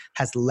 Smith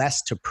has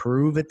less to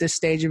prove at this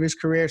stage of his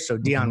career. So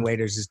Dion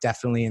Waiters is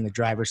definitely in the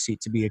driver's seat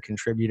to be a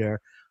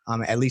contributor,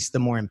 at least the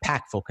more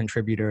impactful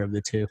contributor of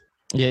the two.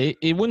 Yeah,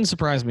 it wouldn't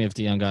surprise me if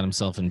Dion got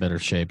himself in better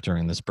shape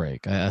during this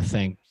break. I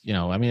think,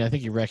 I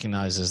think he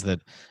recognizes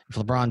that if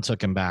LeBron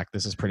took him back,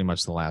 this is pretty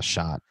much the last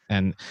shot.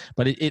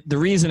 But the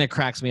reason it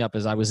cracks me up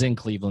is I was in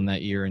Cleveland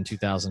that year in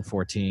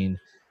 2014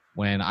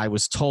 when I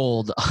was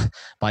told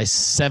by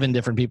 7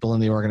 different people in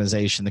the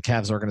organization, the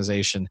Cavs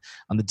organization,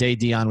 on the day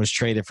Dion was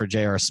traded for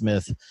J.R.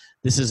 Smith,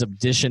 this is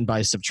addition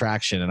by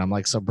subtraction. And I'm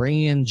like, so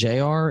bringing in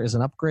J.R. is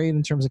an upgrade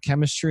in terms of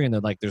chemistry? And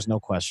they're like, there's no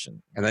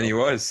question. And then he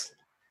was.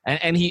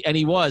 And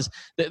he was.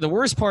 The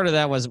worst part of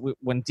that was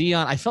when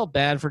Dion, I felt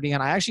bad for Dion.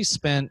 I actually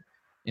spent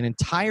an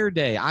entire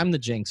day. I'm the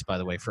jinx, by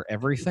the way, for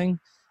everything.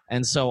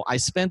 And so I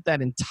spent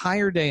that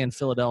entire day in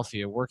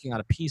Philadelphia working on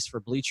a piece for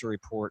Bleacher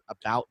Report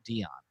about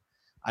Dion.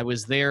 I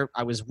was there.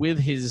 I was with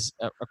his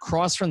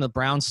across from the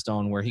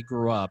brownstone where he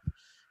grew up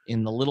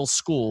in the little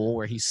school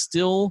where he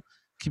still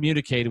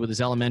communicated with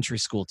his elementary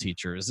school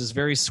teacher. It's this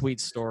very sweet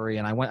story.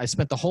 And I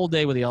spent the whole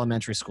day with the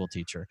elementary school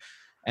teacher.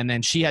 And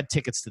then she had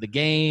tickets to the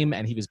game,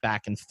 and he was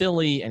back in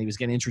Philly, and he was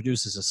getting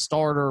introduced as a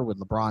starter with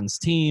LeBron's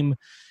team.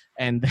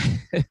 And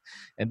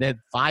and then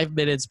 5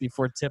 minutes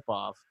before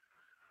tip-off,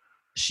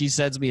 she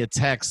sends me a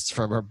text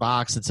from her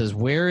box that says,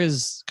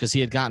 because he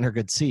had gotten her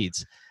good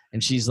seats.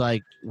 And she's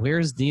like,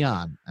 "Where's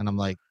Dion?" And I'm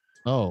like,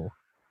 "Oh."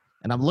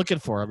 And I'm looking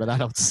for him, and I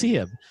don't see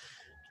him.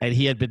 And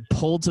he had been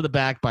pulled to the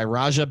back by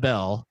Raja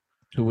Bell,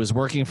 who was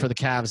working for the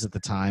Cavs at the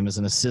time as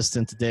an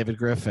assistant to David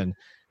Griffin,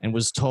 and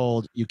was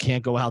told, "You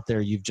can't go out there.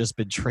 You've just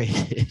been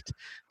traded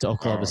to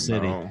Oklahoma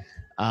City." No.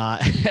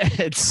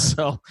 And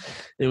so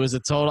it was a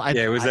total.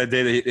 It was that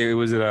day. It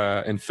was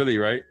in Philly,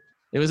 right?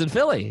 It was in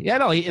Philly. Yeah,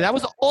 no, that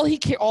was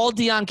all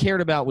Dion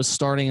cared about was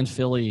starting in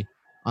Philly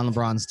on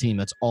LeBron's team.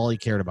 That's all he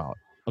cared about.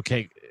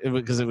 Okay,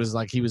 because it was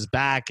like he was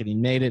back and he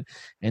made it,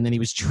 and then he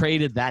was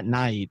traded that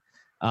night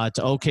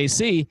to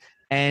OKC,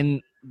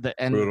 and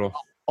brutal.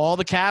 All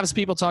the Cavs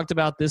people talked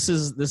about this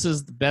is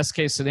the best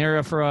case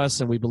scenario for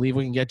us, and we believe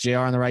we can get JR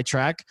on the right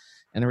track.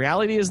 And the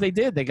reality is they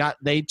did.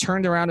 They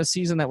turned around a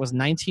season that was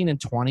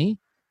 19-20,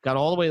 got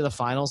all the way to the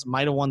finals,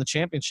 might have won the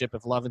championship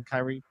if Love and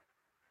Kyrie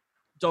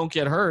don't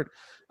get hurt.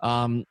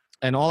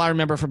 And all I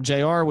remember from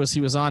JR was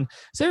he was on.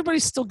 Does everybody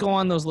still go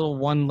on those little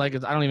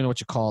one-legged? I don't even know what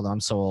you call them. I'm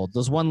so old.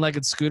 Those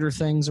one-legged scooter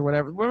things or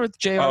whatever. Remember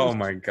JR? Oh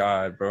my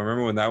God, bro!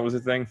 Remember when that was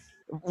a thing?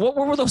 What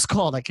were those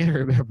called? I can't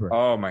remember.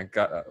 Oh my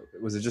God,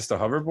 was it just a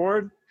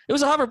hoverboard? It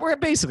was a hoverboard,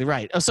 basically,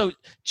 right? So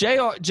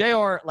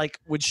JR like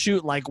would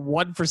shoot like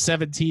 1 for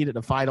 17 in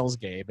a finals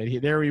game, and he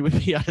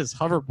would be on his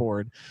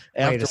hoverboard.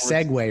 Wait, a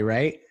Segway,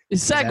 right?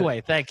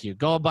 Segway, thank you.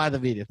 Going by the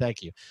media,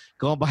 thank you.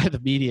 Going by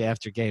the media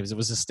after games, it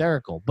was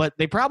hysterical. But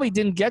they probably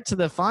didn't get to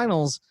the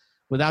finals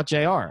without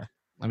JR.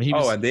 I mean, he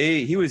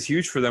was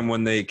huge for them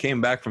when they came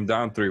back from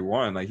down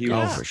 3-1. Like he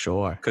was for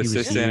sure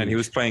consistent, and he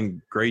was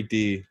playing great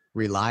D.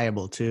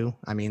 Reliable too.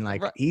 I mean,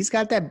 like he's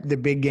got the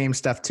big game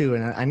stuff too.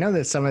 And I know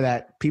that some of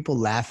that people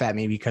laugh at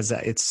me because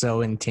it's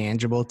so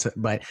intangible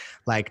but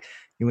like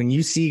when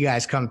you see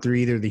guys come through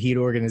either the Heat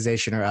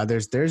organization or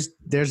others, there's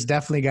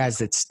definitely guys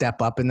that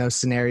step up in those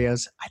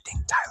scenarios. I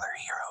think Tyler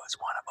Hero is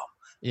one of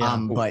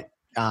them. But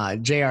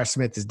J.R.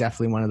 Smith is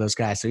definitely one of those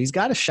guys. So he's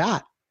got a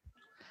shot.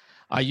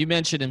 You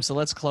mentioned him, so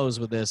let's close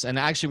with this. And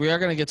actually, we are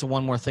going to get to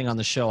one more thing on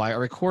the show. I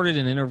recorded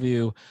an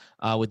interview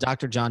with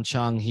Dr. John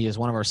Chung. He is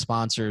one of our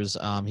sponsors.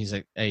 He's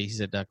at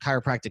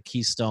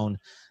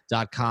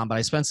chiropractickeystone.com. But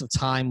I spent some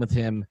time with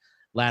him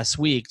last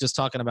week just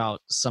talking about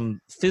some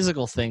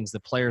physical things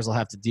that players will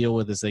have to deal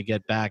with as they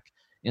get back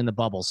in the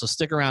bubble. So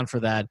stick around for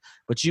that.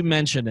 But you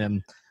mentioned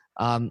him.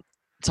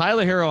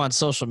 Tyler Hero on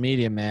social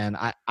media, man,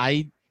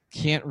 I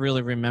can't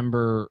really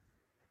remember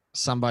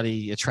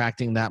somebody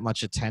attracting that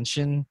much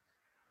attention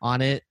on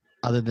it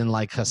other than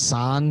like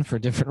Hassan for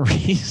different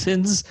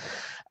reasons.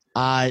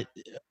 Are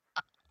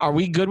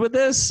we good with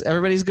this?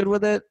 Everybody's good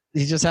with it?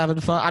 He's just having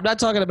fun. I'm not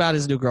talking about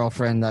his new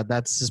girlfriend.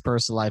 That's his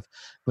personal life.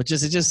 But it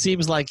just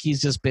seems like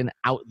he's just been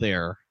out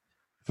there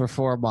for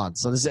 4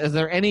 months. So is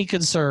there any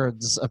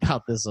concerns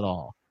about this at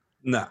all?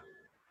 No.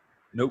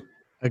 Nope.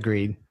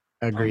 Agreed.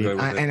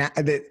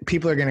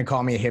 People are going to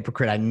call me a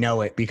hypocrite. I know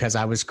it because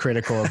I was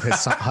critical of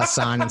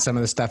Hassan and some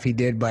of the stuff he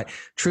did. But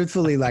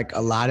truthfully, like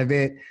a lot of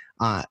it,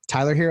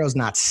 Tyler Hero's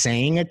not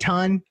saying a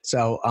ton.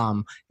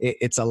 So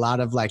it's a lot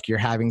of like you're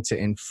having to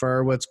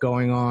infer what's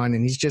going on,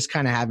 and he's just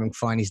kind of having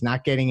fun. He's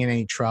not getting in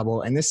any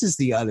trouble. And this is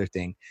the other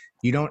thing.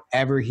 You don't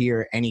ever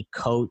hear any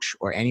coach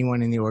or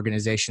anyone in the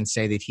organization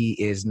say that he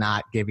is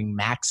not giving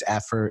max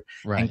effort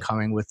and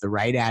coming with the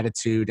right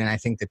attitude. And I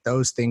think that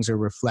those things are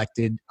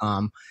reflected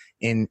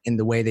in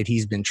the way that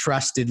he's been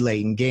trusted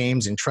late in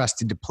games and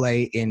trusted to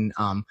play in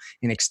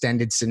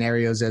extended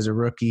scenarios as a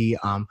rookie.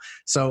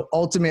 So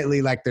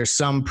ultimately, like there's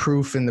some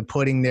proof in the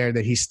pudding there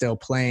that he's still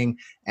playing.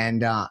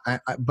 And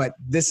but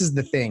this is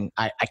the thing.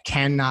 I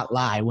cannot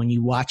lie. When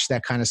you watch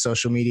that kind of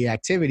social media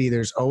activity,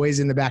 there's always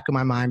in the back of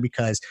my mind,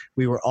 because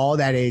we were all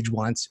that age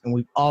once and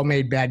we've all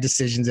made bad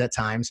decisions at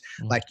times.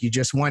 Like you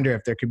just wonder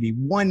if there could be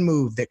one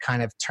move that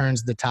kind of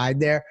turns the tide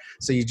there.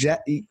 So you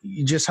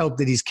just hope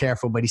that he's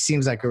careful, but he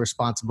seems like a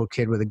responsible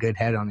kid with a good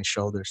head on his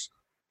shoulders.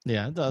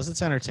 Yeah, it does.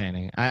 It's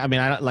entertaining. I mean,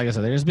 like I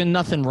said, there's been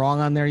nothing wrong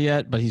on there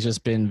yet, but he's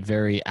just been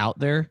very out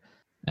there.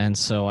 And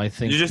so I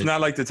think you just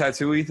not like the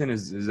tattoo, Ethan.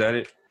 Is that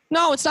it?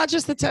 No, it's not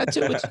just the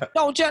tattoo.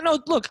 No.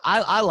 Look,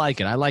 I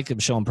like it. I like him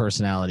showing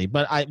personality,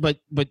 but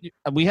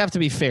we have to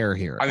be fair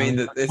here. I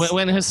mean,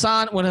 when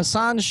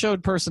Hassan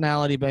showed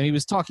personality, but he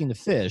was talking to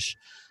Fish,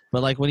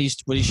 but like when he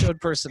showed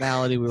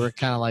personality, we were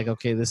kind of like,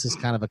 okay, this is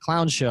kind of a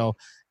clown show.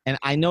 And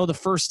I know the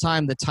first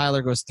time that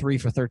Tyler goes 3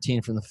 for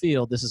 13 from the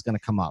field, this is going to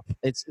come up.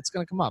 It's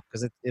going to come up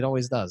because it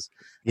always does.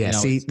 Yeah, you know,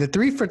 see, the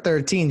 3 for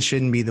 13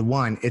 shouldn't be the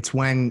one. It's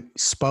when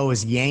Spo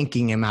is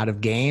yanking him out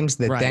of games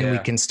that we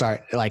can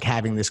start like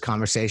having this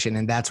conversation.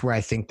 And that's where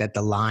I think that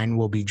the line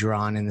will be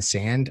drawn in the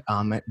sand.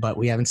 But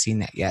we haven't seen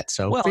that yet.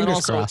 So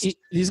fingers crossed.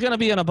 He's going to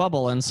be in a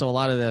bubble, and so a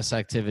lot of this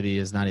activity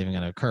is not even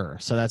going to occur.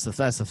 So that's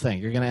the thing.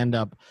 You're going to end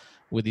up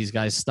with these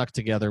guys stuck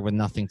together with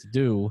nothing to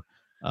do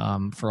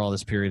for all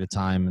this period of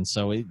time. And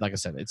so, like I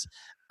said,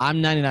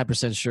 I'm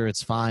 99% sure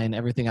it's fine.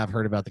 Everything I've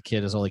heard about the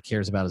kid is all he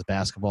cares about is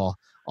basketball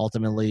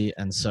ultimately.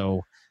 And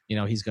so, you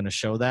know, he's going to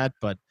show that.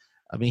 But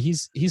I mean,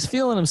 he's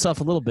feeling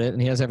himself a little bit,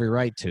 and he has every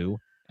right to.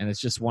 And it's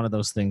just one of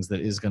those things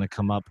that is going to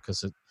come up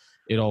because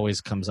it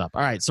always comes up.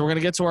 All right, so we're going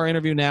to get to our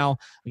interview now.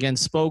 Again,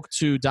 spoke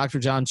to Dr.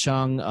 John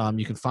Chung.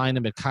 You can find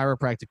him at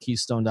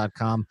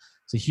chiropractickeystone.com.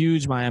 He's a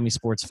huge Miami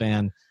sports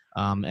fan.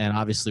 And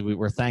obviously,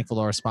 we're thankful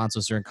to our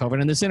sponsors during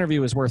COVID. And this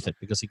interview is worth it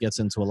because he gets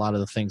into a lot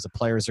of the things the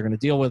players are going to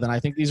deal with. And I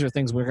think these are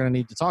things we're going to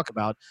need to talk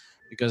about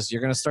because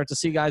you're going to start to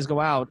see guys go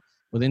out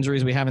with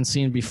injuries we haven't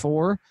seen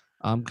before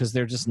because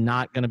they're just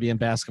not going to be in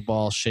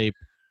basketball shape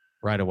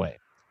right away.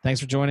 Thanks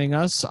for joining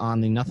us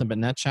on the Nothing But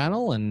Net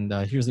channel. And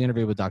here's the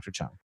interview with Dr.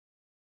 Chung.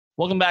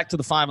 Welcome back to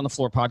the Five on the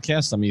Floor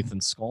podcast. I'm Ethan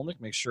Skolnick.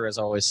 Make sure, as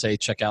I always say,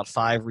 check out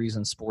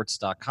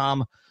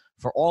 5reasonsports.com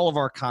for all of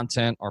our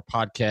content, our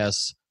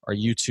podcasts, our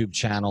YouTube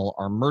channel,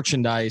 our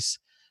merchandise,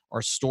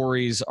 our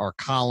stories, our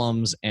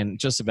columns, and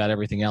just about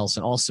everything else.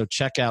 And also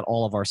check out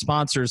all of our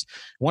sponsors.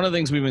 One of the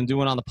things we've been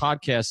doing on the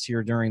podcast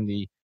here during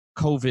the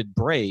COVID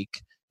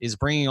break is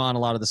bringing on a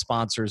lot of the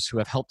sponsors who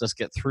have helped us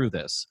get through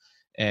this.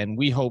 And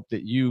we hope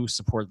that you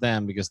support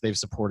them because they've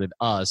supported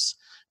us.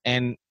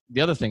 And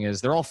the other thing is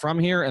they're all from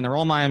here and they're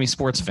all Miami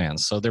sports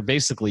fans. So they're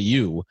basically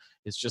you.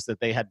 It's just that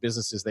they had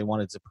businesses they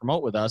wanted to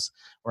promote with us,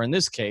 or in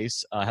this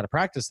case, had a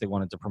practice they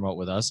wanted to promote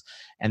with us.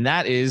 And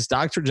that is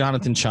Dr.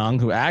 Jonathan Chung,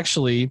 who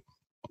actually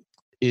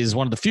is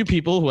one of the few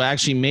people who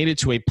actually made it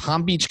to a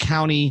Palm Beach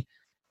County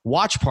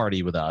watch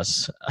party with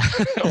us.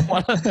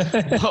 one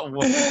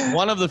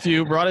of the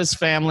few, brought his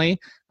family.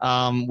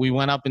 We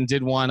went up and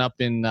did one up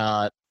in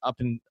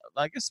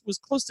I guess it was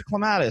close to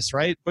Clematis,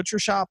 right? Butcher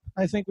Shop,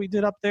 I think we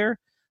did up there.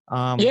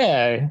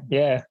 Yeah.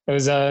 It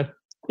was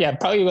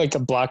probably like a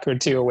block or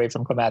two away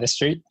from Clematis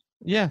Street.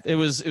 Yeah, it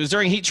was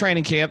during Heat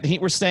training camp. The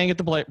Heat were staying at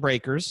the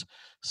Breakers.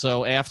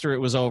 So after it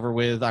was over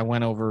with, I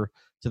went over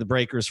to the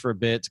Breakers for a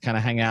bit to kind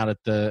of hang out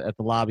at the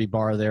lobby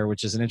bar there,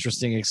 which is an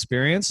interesting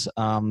experience.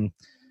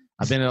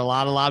 I've been at a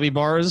lot of lobby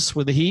bars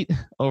with the Heat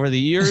over the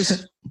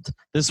years.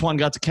 This one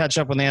got to catch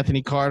up with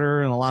Anthony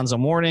Carter and Alonzo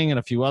Mourning and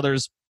a few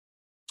others.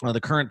 The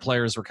current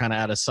players were kind of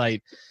out of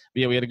sight.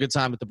 But yeah, we had a good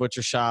time at the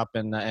Butcher Shop,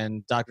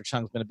 and Dr.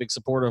 Chung's been a big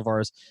supporter of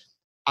ours.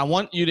 I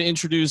want you to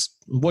introduce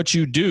what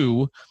you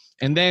do,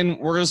 and then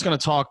we're just going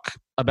to talk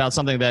about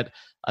something that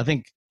I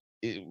think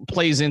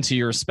plays into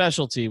your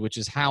specialty, which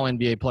is how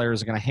NBA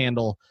players are going to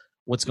handle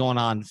what's going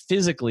on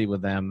physically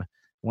with them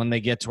when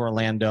they get to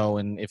Orlando,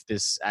 and if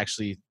this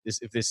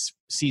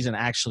season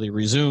actually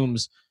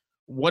resumes.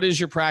 What is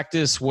your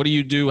practice? What do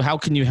you do? How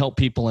can you help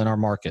people in our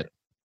market?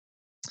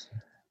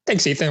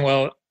 Thanks, Ethan.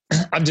 Well,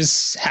 I'm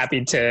just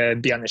happy to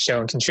be on the show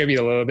and contribute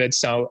a little bit.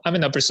 So I'm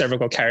an upper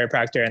cervical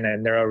chiropractor and a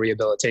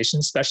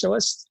neurorehabilitation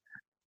specialist.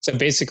 So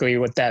basically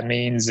what that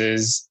means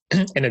is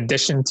in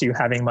addition to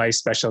having my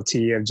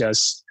specialty of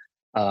just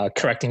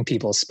correcting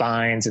people's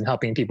spines and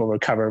helping people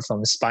recover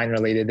from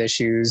spine-related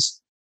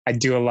issues, I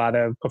do a lot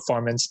of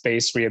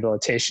performance-based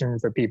rehabilitation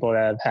for people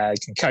that have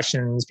had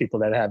concussions, people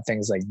that have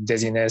things like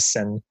dizziness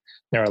and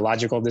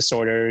neurological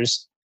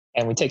disorders.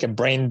 And we take a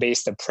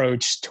brain-based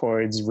approach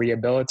towards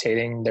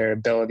rehabilitating their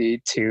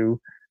ability to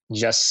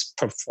just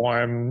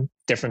perform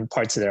different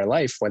parts of their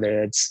life,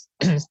 whether it's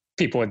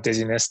people with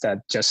dizziness that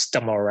just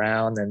stumble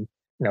around and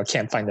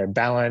can't find their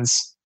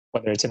balance,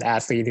 whether it's an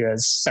athlete who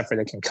has suffered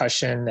a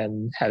concussion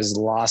and has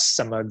lost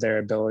some of their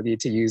ability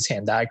to use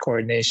hand-eye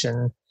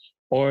coordination,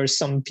 or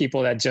some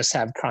people that just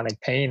have chronic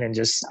pain and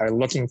just are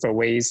looking for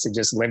ways to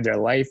just live their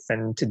life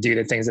and to do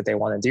the things that they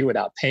want to do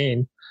without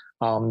pain.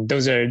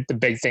 Those are the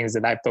big things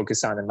that I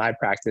focus on in my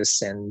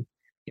practice. And,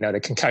 the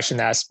concussion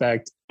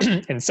aspect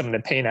and some of the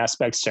pain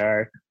aspects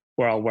are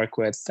where I'll work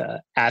with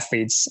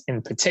athletes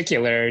in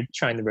particular,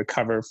 trying to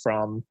recover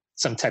from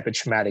some type of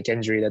traumatic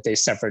injury that they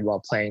suffered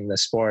while playing the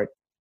sport.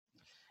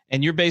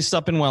 And you're based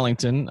up in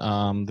Wellington.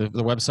 The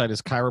website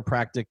is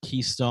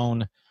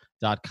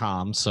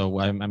chiropractickeystone.com. So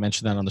I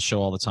mention that on the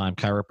show all the time,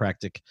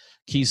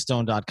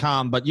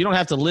 chiropractickeystone.com. But you don't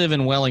have to live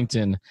in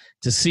Wellington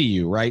to see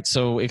you, right?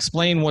 So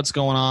explain what's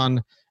going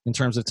on in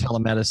terms of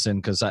telemedicine,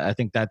 because I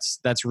think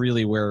that's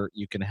really where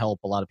you can help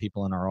a lot of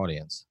people in our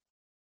audience.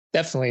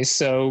 Definitely.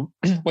 So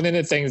one of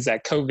the things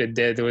that COVID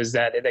did was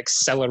that it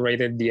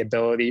accelerated the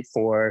ability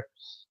for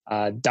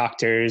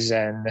doctors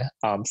and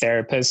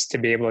therapists to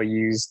be able to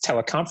use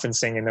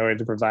teleconferencing in order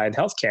to provide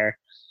healthcare.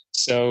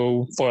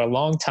 So for a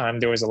long time,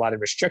 there was a lot of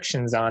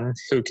restrictions on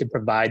who could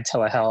provide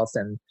telehealth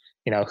and,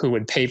 who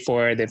would pay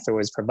for it if it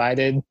was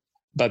provided.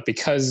 But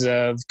because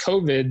of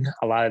COVID,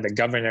 a lot of the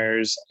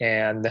governors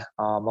and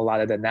a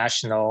lot of the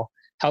national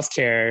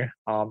healthcare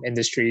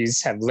industries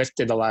have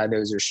lifted a lot of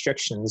those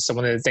restrictions. So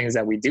one of the things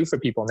that we do for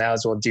people now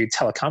is we'll do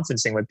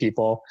teleconferencing with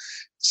people.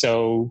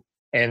 So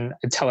in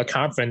a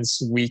teleconference,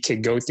 we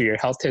could go through your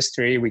health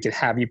history. We could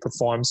have you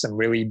perform some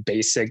really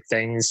basic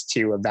things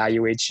to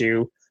evaluate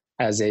you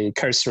as a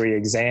cursory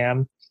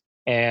exam.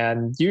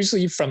 And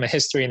usually from a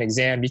history and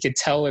exam, you could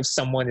tell if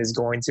someone is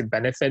going to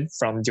benefit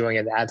from doing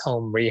an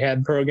at-home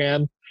rehab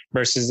program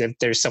versus if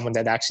there's someone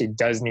that actually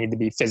does need to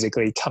be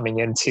physically coming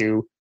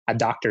into a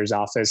doctor's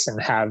office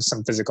and have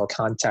some physical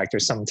contact or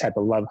some type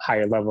of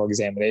higher level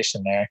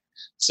examination there.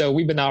 So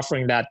we've been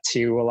offering that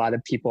to a lot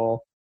of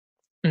people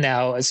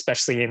now,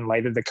 especially in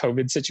light of the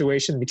COVID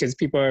situation, because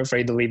people are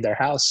afraid to leave their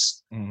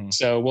house. Mm-hmm.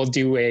 So we'll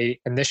do a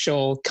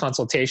initial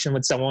consultation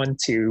with someone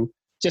to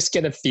just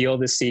get a feel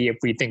to see if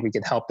we think we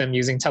can help them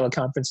using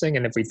teleconferencing.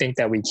 And if we think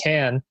that we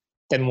can,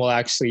 then we'll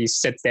actually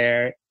sit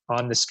there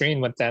on the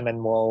screen with them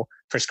and we'll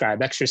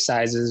prescribe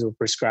exercises, we'll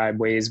prescribe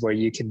ways where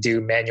you can do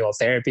manual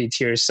therapy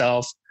to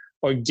yourself,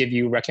 or give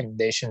you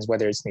recommendations,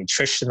 whether it's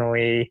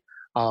nutritionally,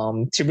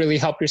 to really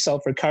help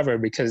yourself recover,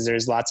 because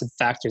there's lots of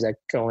factors that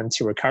go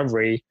into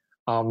recovery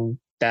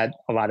that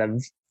a lot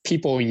of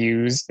people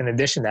use in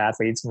addition to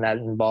athletes, and that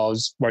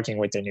involves working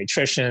with their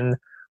nutrition,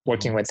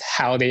 working with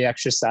how they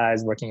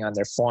exercise, working on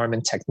their form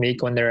and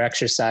technique when they're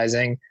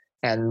exercising,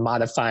 and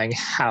modifying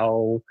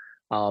how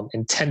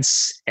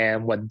intense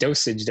and what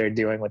dosage they're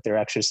doing with their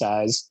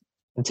exercise.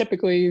 And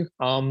typically,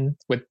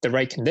 with the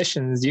right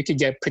conditions, you could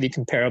get pretty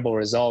comparable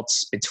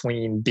results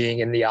between being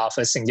in the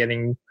office and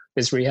getting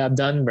this rehab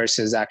done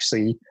versus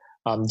actually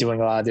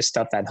doing a lot of this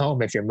stuff at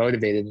home if you're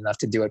motivated enough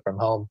to do it from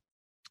home.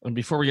 And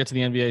before we get to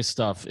the NBA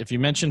stuff, if you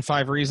mention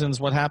 5 reasons,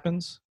 what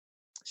happens?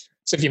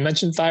 So if you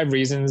mention 5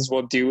 reasons,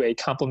 we'll do a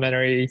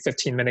complimentary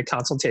 15-minute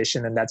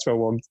consultation, and that's where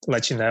we'll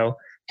let you know,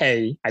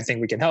 hey, I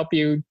think we can help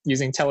you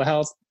using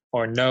telehealth,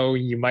 or no,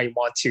 you might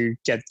want to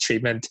get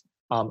treatment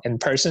in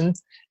person.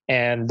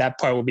 And that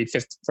part will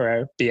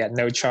be at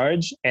no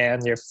charge.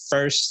 And your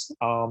first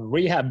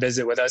rehab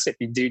visit with us, if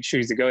you do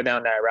choose to go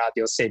down that route,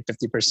 you'll save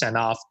 50%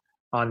 off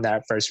on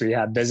that first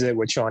rehab visit,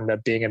 which will end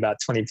up being about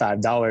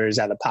 $25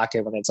 out of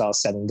pocket when it's all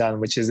said and done,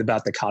 which is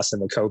about the cost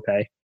of a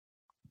copay.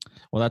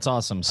 Well, that's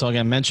awesome. So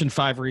again, mention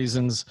 5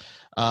 reasons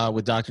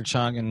with Dr.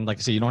 Chung. And like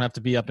I said, you don't have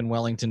to be up in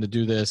Wellington to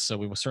do this. So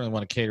we certainly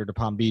want to cater to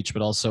Palm Beach,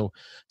 but also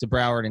to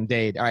Broward and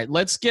Dade. All right,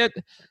 let's get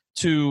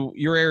to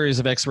your areas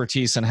of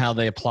expertise and how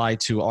they apply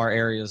to our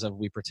areas of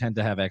we pretend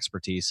to have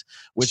expertise,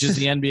 which is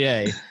the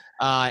NBA.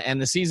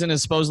 And the season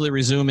is supposedly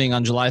resuming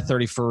on July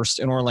 31st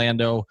in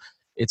Orlando.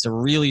 It's a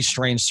really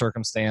strange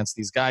circumstance.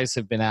 These guys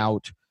have been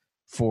out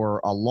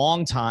for a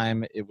long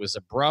time. It was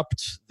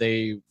abrupt.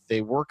 They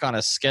work on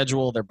a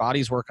schedule. Their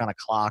bodies work on a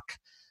clock.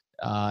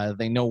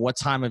 They know what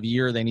time of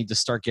year they need to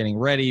start getting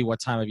ready, what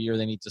time of year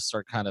they need to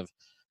start kind of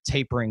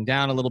tapering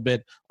down a little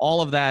bit.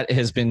 All of that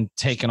has been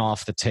taken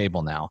off the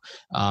table now.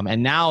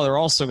 And now they're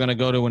also going to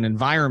go to an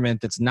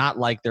environment that's not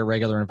like their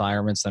regular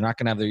environments. They're not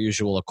going to have their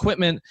usual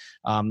equipment.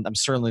 I'm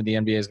certainly the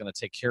NBA is going to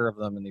take care of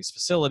them in these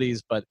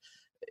facilities, but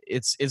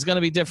it's going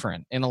to be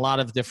different in a lot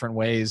of different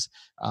ways.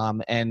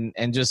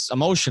 And just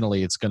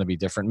emotionally, it's going to be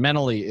different.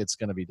 Mentally, it's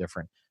going to be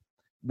different.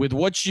 With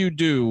what you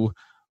do,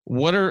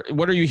 what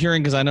are you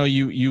hearing? Because I know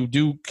you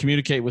do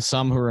communicate with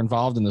some who are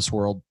involved in this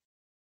world,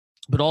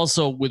 but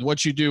also with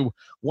what you do,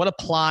 what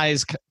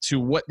applies to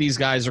what these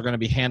guys are going to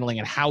be handling,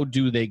 and how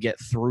do they get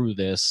through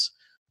this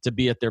to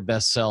be at their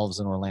best selves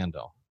in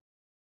Orlando?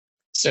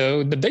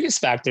 So the biggest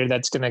factor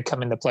that's going to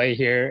come into play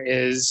here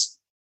is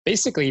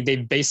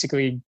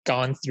they've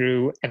gone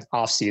through an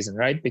off season,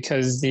 right?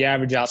 Because the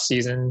average off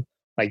season,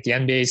 like the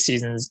NBA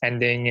season's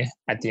ending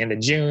at the end of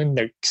June,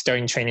 they're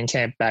starting training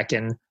camp back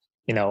in,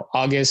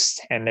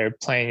 August, and they're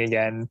playing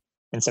again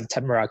in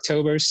September,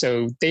 October.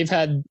 So they've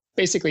had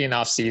basically an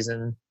off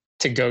season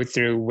to go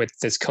through with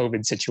this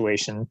COVID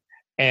situation.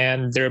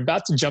 And they're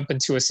about to jump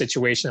into a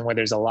situation where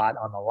there's a lot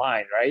on the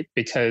line, right?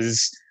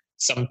 Because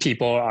some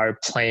people are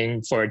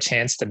playing for a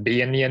chance to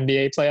be in the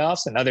NBA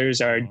playoffs, and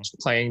others are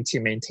playing to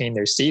maintain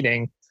their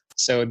seeding.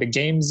 So the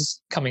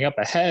games coming up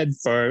ahead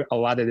for a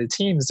lot of the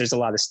teams, there's a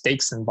lot of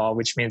stakes involved,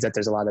 which means that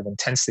there's a lot of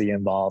intensity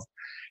involved.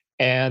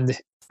 And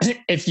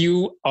if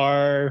you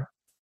are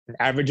an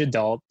average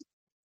adult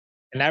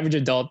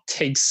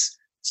takes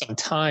some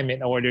time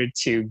in order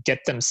to get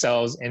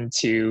themselves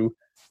into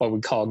what we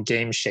call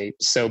game shape.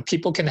 So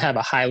people can have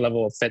a high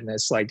level of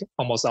fitness, like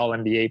almost all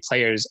NBA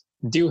players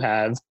do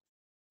have,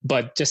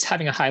 but just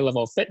having a high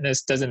level of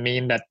fitness doesn't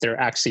mean that they're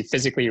actually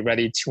physically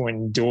ready to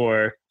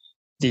endure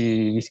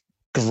the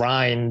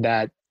grind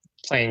that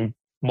playing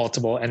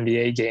multiple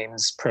NBA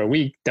games per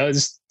week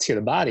does to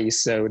the body.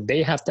 So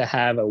they have to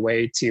have a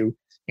way to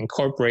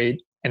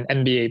incorporate an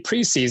NBA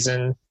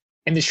preseason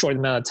in the short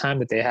amount of time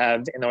that they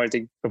have in order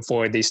to,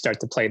 before they start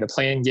to play the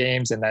play-in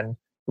games, and then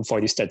before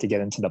they start to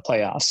get into the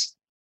playoffs.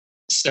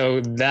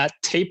 So that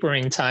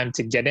tapering time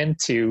to get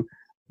into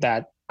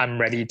that I'm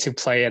ready to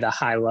play at a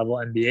high level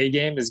NBA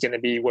game is going to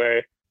be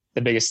where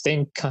the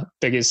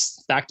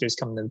biggest factors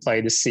come into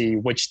play to see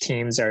which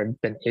teams are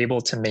been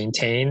able to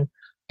maintain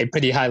a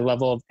pretty high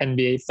level of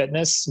NBA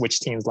fitness, which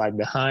teams lag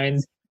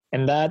behind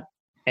in that,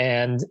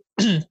 and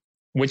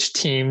which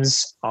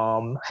teams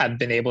have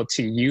been able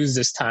to use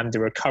this time to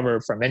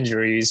recover from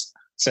injuries,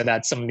 so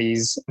that some of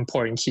these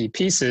important key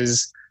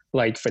pieces,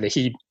 like for the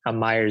Heat,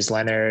 Myers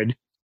Leonard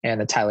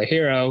and Tyler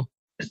Hero,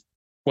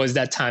 was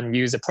that time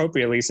used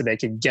appropriately so they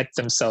could get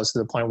themselves to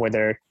the point where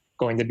they're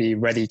going to be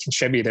ready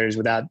contributors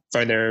without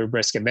further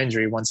risk of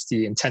injury once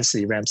the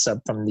intensity ramps up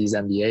from these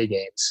NBA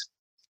games.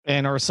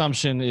 And our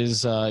assumption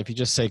is if you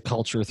just say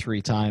culture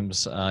 3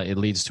 times, it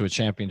leads to a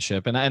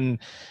championship. And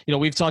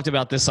we've talked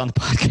about this on the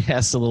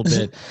podcast a little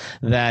bit,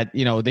 that,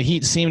 the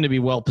Heat seem to be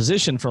well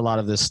positioned for a lot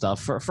of this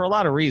stuff for a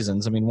lot of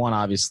reasons. I mean, one,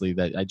 obviously,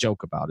 that I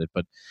joke about it,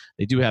 but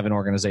they do have an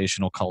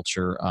organizational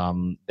culture.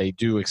 They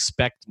do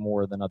expect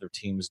more than other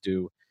teams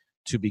do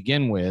to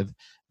begin with.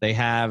 They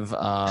have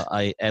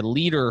a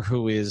leader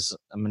who is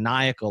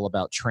maniacal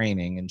about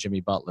training, and Jimmy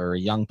Butler, a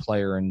young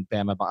player, and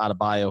Bam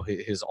Adebayo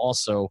is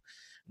also.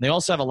 They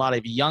also have a lot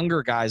of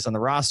younger guys on the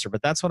roster,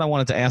 but that's what I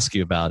wanted to ask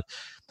you about.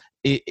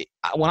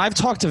 When I've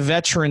talked to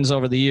veterans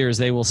over the years,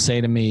 they will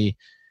say to me,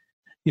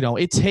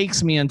 it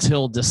takes me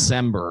until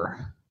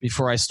December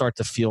before I start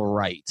to feel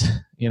right.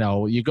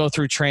 You go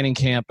through training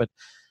camp, but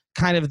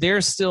kind of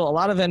there's still a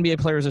lot of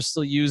NBA players are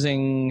still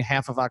using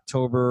half of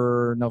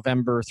October,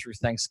 November through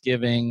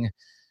Thanksgiving.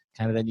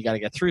 Kind of then you got to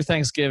get through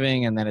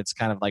Thanksgiving, and then it's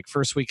kind of like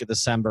first week of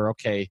December.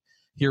 Okay,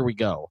 here we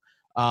go.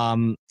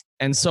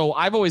 And so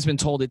I've always been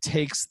told it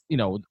takes,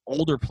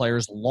 older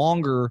players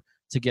longer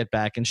to get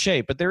back in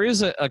shape. But there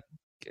is a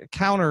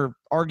counter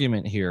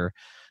argument here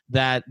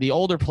that the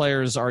older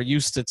players are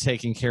used to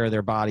taking care of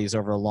their bodies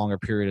over a longer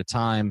period of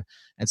time.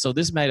 And so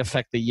this might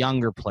affect the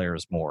younger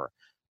players more.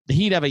 The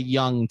Heat have a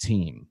young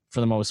team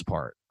for the most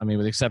part. I mean,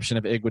 with the exception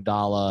of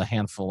Iguodala,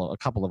 a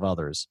couple of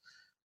others,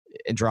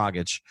 and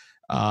Dragic.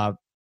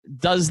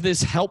 Does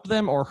this help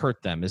them or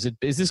hurt them? Is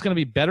this going to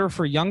be better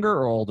for younger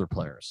or older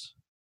players?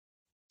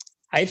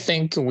 I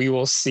think we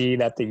will see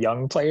that the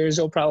young players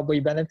will probably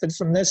benefit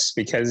from this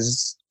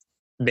because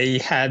they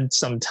had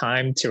some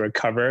time to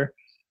recover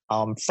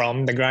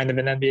from the grind of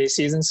an NBA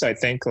season. So I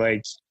think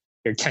like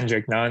your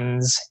Kendrick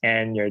Nunns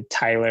and your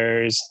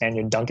Tylers and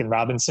your Duncan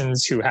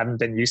Robinsons, who haven't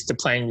been used to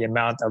playing the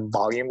amount of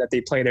volume that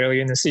they played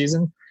earlier in the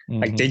season,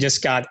 like they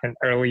just got an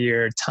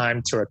earlier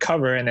time to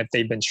recover. And if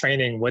they've been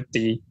training with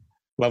the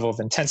level of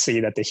intensity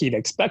that the Heat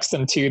expects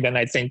them to, then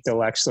I think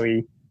they'll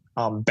actually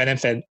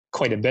benefit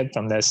quite a bit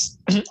from this.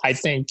 I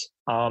think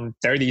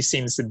 30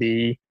 seems to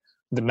be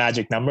the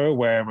magic number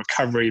where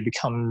recovery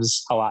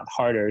becomes a lot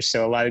harder.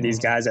 So a lot of these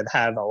guys that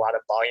have a lot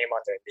of volume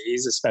on their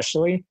knees,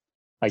 especially,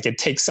 like it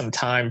takes some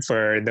time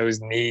for those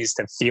knees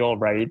to feel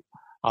right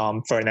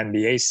for an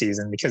NBA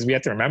season, because we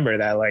have to remember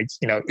that, like,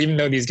 even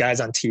though these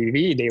guys on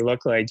TV, they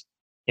look like,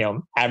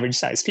 average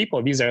sized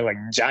people, these are like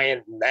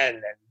giant men,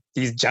 and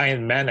these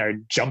giant men are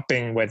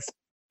jumping with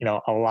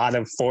a lot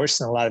of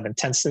force and a lot of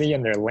intensity,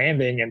 and they're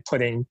landing and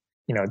putting,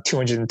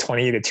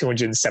 220 to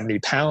 270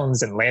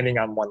 pounds and landing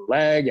on one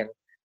leg and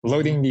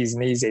loading these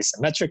knees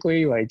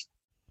asymmetrically. Like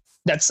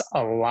that's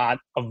a lot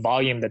of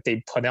volume that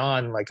they put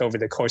on like over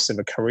the course of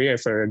a career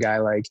for a guy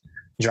like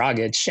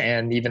Dragic,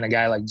 and even a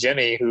guy like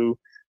Jimmy, who,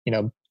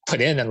 put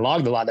in and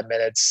logged a lot of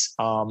minutes,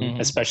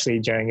 especially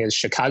during his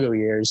Chicago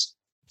years.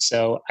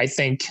 So I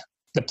think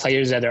the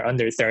players that are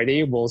under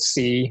 30 will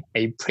see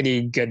a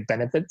pretty good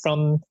benefit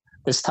from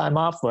this time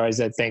off,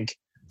 whereas I think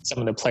some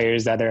of the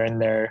players that are in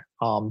their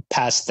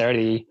past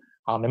 30,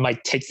 it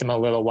might take them a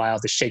little while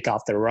to shake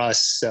off the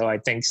rust. So I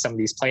think some of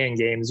these playing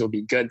games will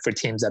be good for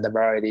teams that have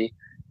already,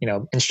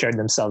 ensured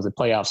themselves a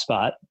playoff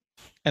spot.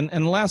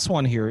 And last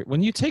one here,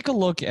 when you take a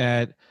look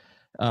at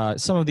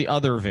some of the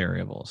other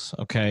variables,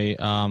 okay,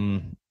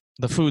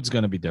 the food's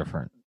going to be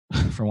different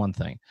for one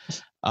thing.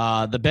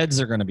 The beds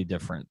are going to be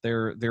different.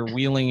 They're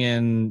wheeling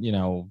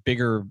in,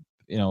 bigger,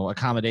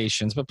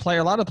 accommodations, but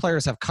a lot of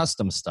players have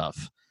custom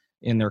stuff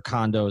in their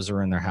condos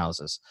or in their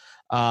houses.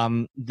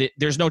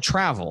 There's no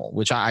travel,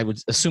 which I would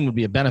assume would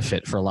be a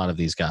benefit for a lot of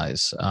these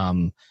guys,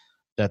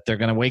 that they're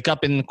going to wake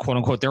up in quote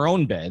unquote their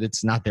own bed.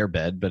 It's not their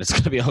bed, but it's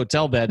going to be a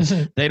hotel bed.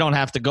 They don't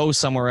have to go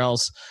somewhere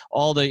else.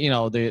 All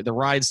the, the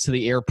rides to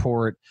the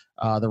airport,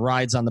 the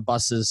rides on the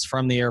buses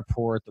from the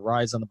airport, the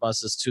rides on the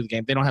buses to the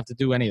game. They don't have to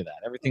do any of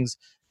that. Everything's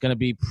going to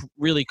be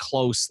really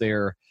close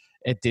there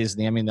at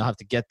Disney. I mean, they'll have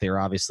to get there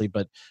obviously,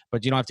 but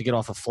you don't have to get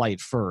off a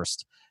flight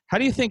first. How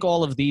do you think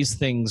all of these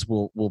things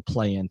will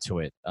play into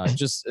it?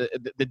 Just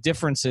the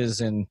differences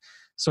in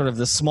sort of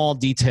the small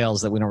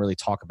details that we don't really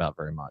talk about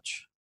very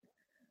much.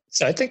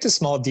 So I think the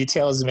small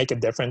details make a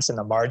difference in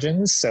the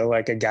margins. So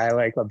like a guy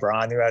like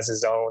LeBron, who has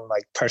his own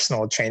like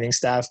personal training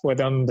staff with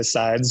him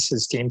besides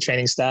his team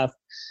training staff,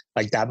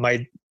 like that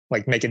might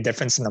like make a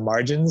difference in the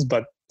margins.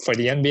 But for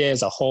the NBA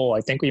as a whole,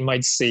 I think we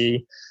might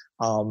see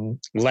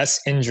less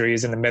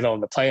injuries in the middle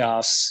of the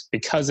playoffs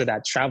because of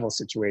that travel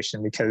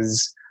situation.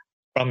 Because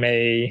from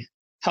a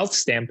health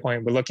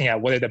standpoint, we're looking at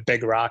what are the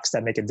big rocks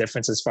that make a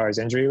difference as far as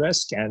injury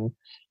risk. And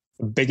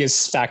the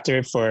biggest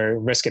factor for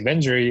risk of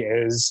injury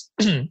is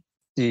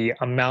the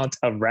amount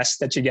of rest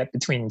that you get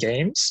between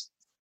games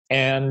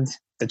and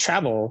the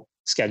travel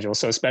schedule.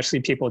 So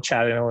especially people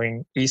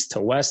traveling east to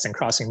west and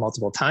crossing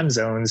multiple time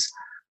zones,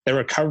 their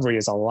recovery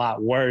is a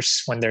lot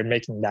worse when they're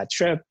making that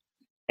trip.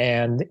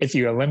 And if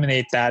you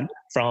eliminate that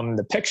from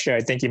the picture,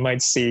 I think you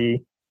might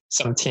see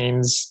some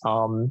teams,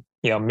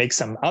 make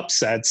some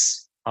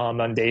upsets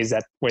on days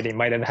where they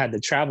might have had to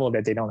travel,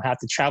 that they don't have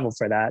to travel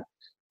for that.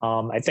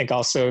 I think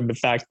also the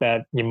fact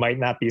that you might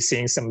not be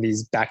seeing some of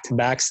these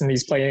back-to-backs in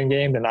these play-in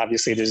games, and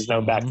obviously there's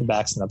no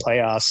back-to-backs in the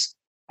playoffs.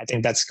 I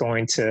think that's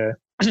going to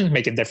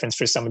make a difference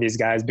for some of these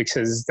guys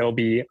because they'll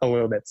be a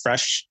little bit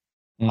fresh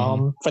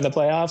for the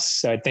playoffs.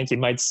 So I think you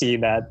might see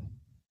that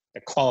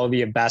the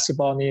quality of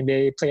basketball in the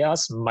NBA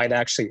playoffs might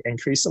actually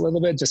increase a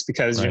little bit just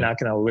because you're not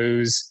going to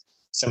lose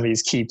some of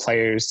these key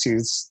players to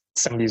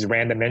some of these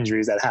random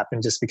injuries that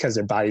happen just because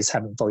their bodies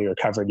haven't fully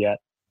recovered yet.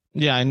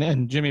 Yeah,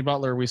 and Jimmy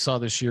Butler we saw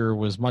this year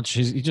was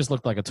he just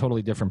looked like a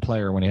totally different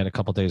player when he had a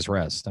couple days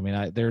rest. I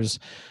mean, there's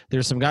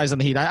some guys on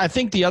the Heat. I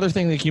think the other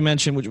thing that you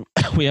mentioned, which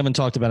we haven't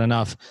talked about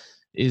enough,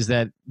 is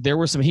that there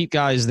were some Heat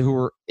guys who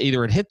were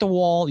either had hit the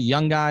wall,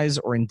 young guys,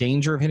 or in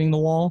danger of hitting the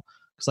wall.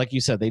 Because like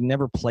you said, they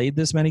never played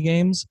this many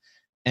games.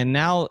 And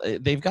now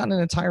they've gotten an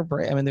entire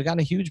break. I mean, they've gotten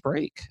a huge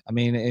break. I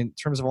mean, in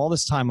terms of all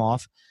this time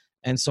off.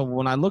 And so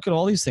when I look at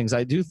all these things,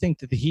 I do think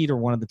that the Heat are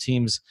one of the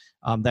teams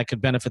that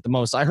could benefit the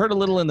most. I heard a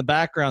little in the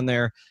background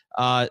there.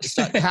 How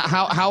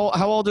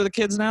old are the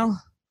kids now?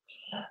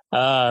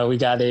 We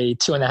got a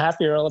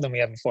 2.5-year-old and we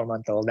have a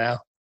 4-month-old now.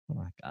 Oh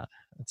my God.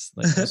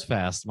 It's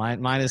fast.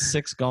 Mine is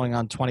 6 going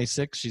on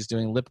 26. She's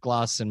doing lip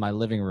gloss in my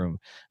living room.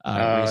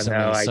 Recently.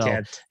 No, I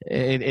can't.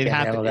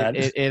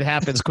 It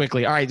happens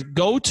quickly. All right.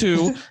 Go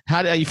to,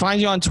 you find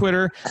you on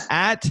Twitter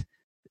at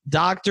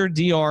Dr.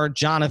 Dr.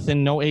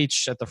 Jonathan, no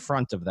H at the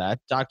front of that.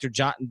 Dr.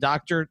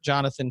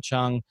 Jonathan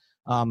Chung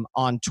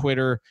on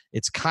Twitter.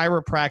 It's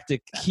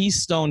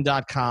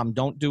chiropractickeystone.com.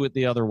 Don't do it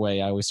the other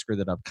way. I always screw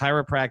that up.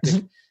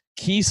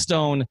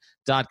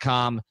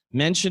 Chiropractickeystone.com.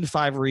 Mention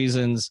 5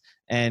 reasons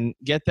and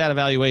get that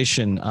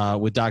evaluation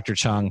with Dr.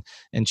 Chung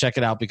and check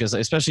it out because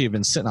especially you've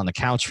been sitting on the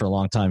couch for a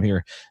long time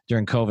here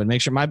during COVID.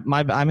 Make sure I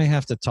may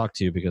have to talk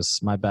to you because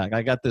my back,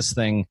 I got this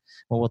thing.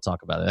 Well, we'll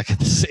talk about it. I got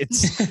this,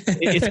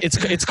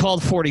 it's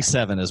called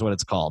 47 is what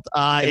it's called.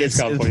 It's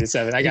called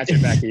 47. I got your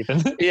back,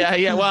 Ethan.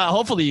 Yeah. Well,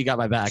 hopefully you got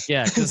my back.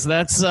 Yeah. Cause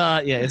that's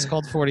it's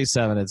called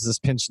 47. It's this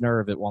pinched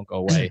nerve. It won't go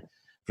away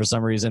for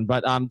some reason,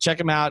 but check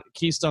them out.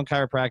 Keystone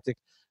Chiropractic.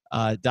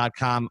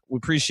 .com. We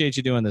appreciate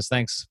you doing this.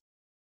 Thanks.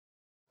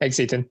 Thanks,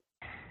 Ethan.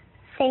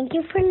 Thank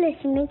you for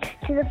listening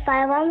to the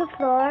 5 on the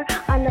Floor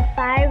on the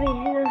 5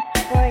 Regional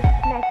Sports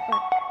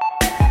Network.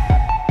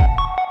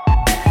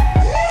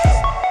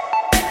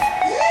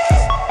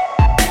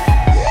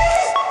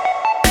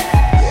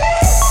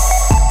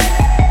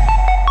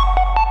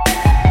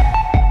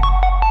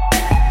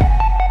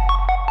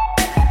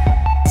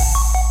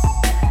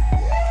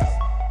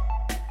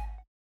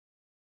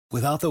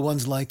 Without the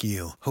ones like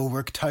you, who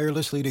work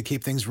tirelessly to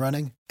keep things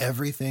running,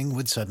 everything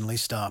would suddenly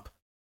stop.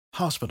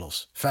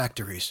 Hospitals,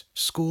 factories,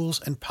 schools,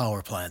 and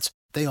power plants,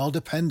 they all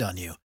depend on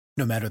you.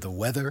 No matter the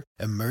weather,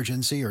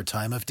 emergency, or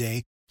time of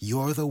day,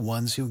 you're the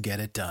ones who get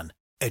it done.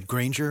 At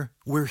Grainger,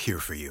 we're here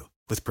for you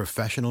with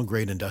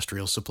professional-grade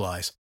industrial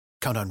supplies.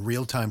 Count on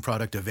real-time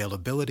product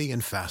availability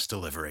and fast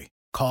delivery.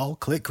 Call,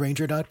 click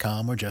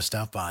Grainger.com, or just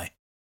stop by.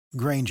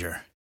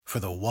 Grainger, for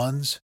the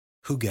ones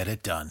who get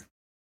it done.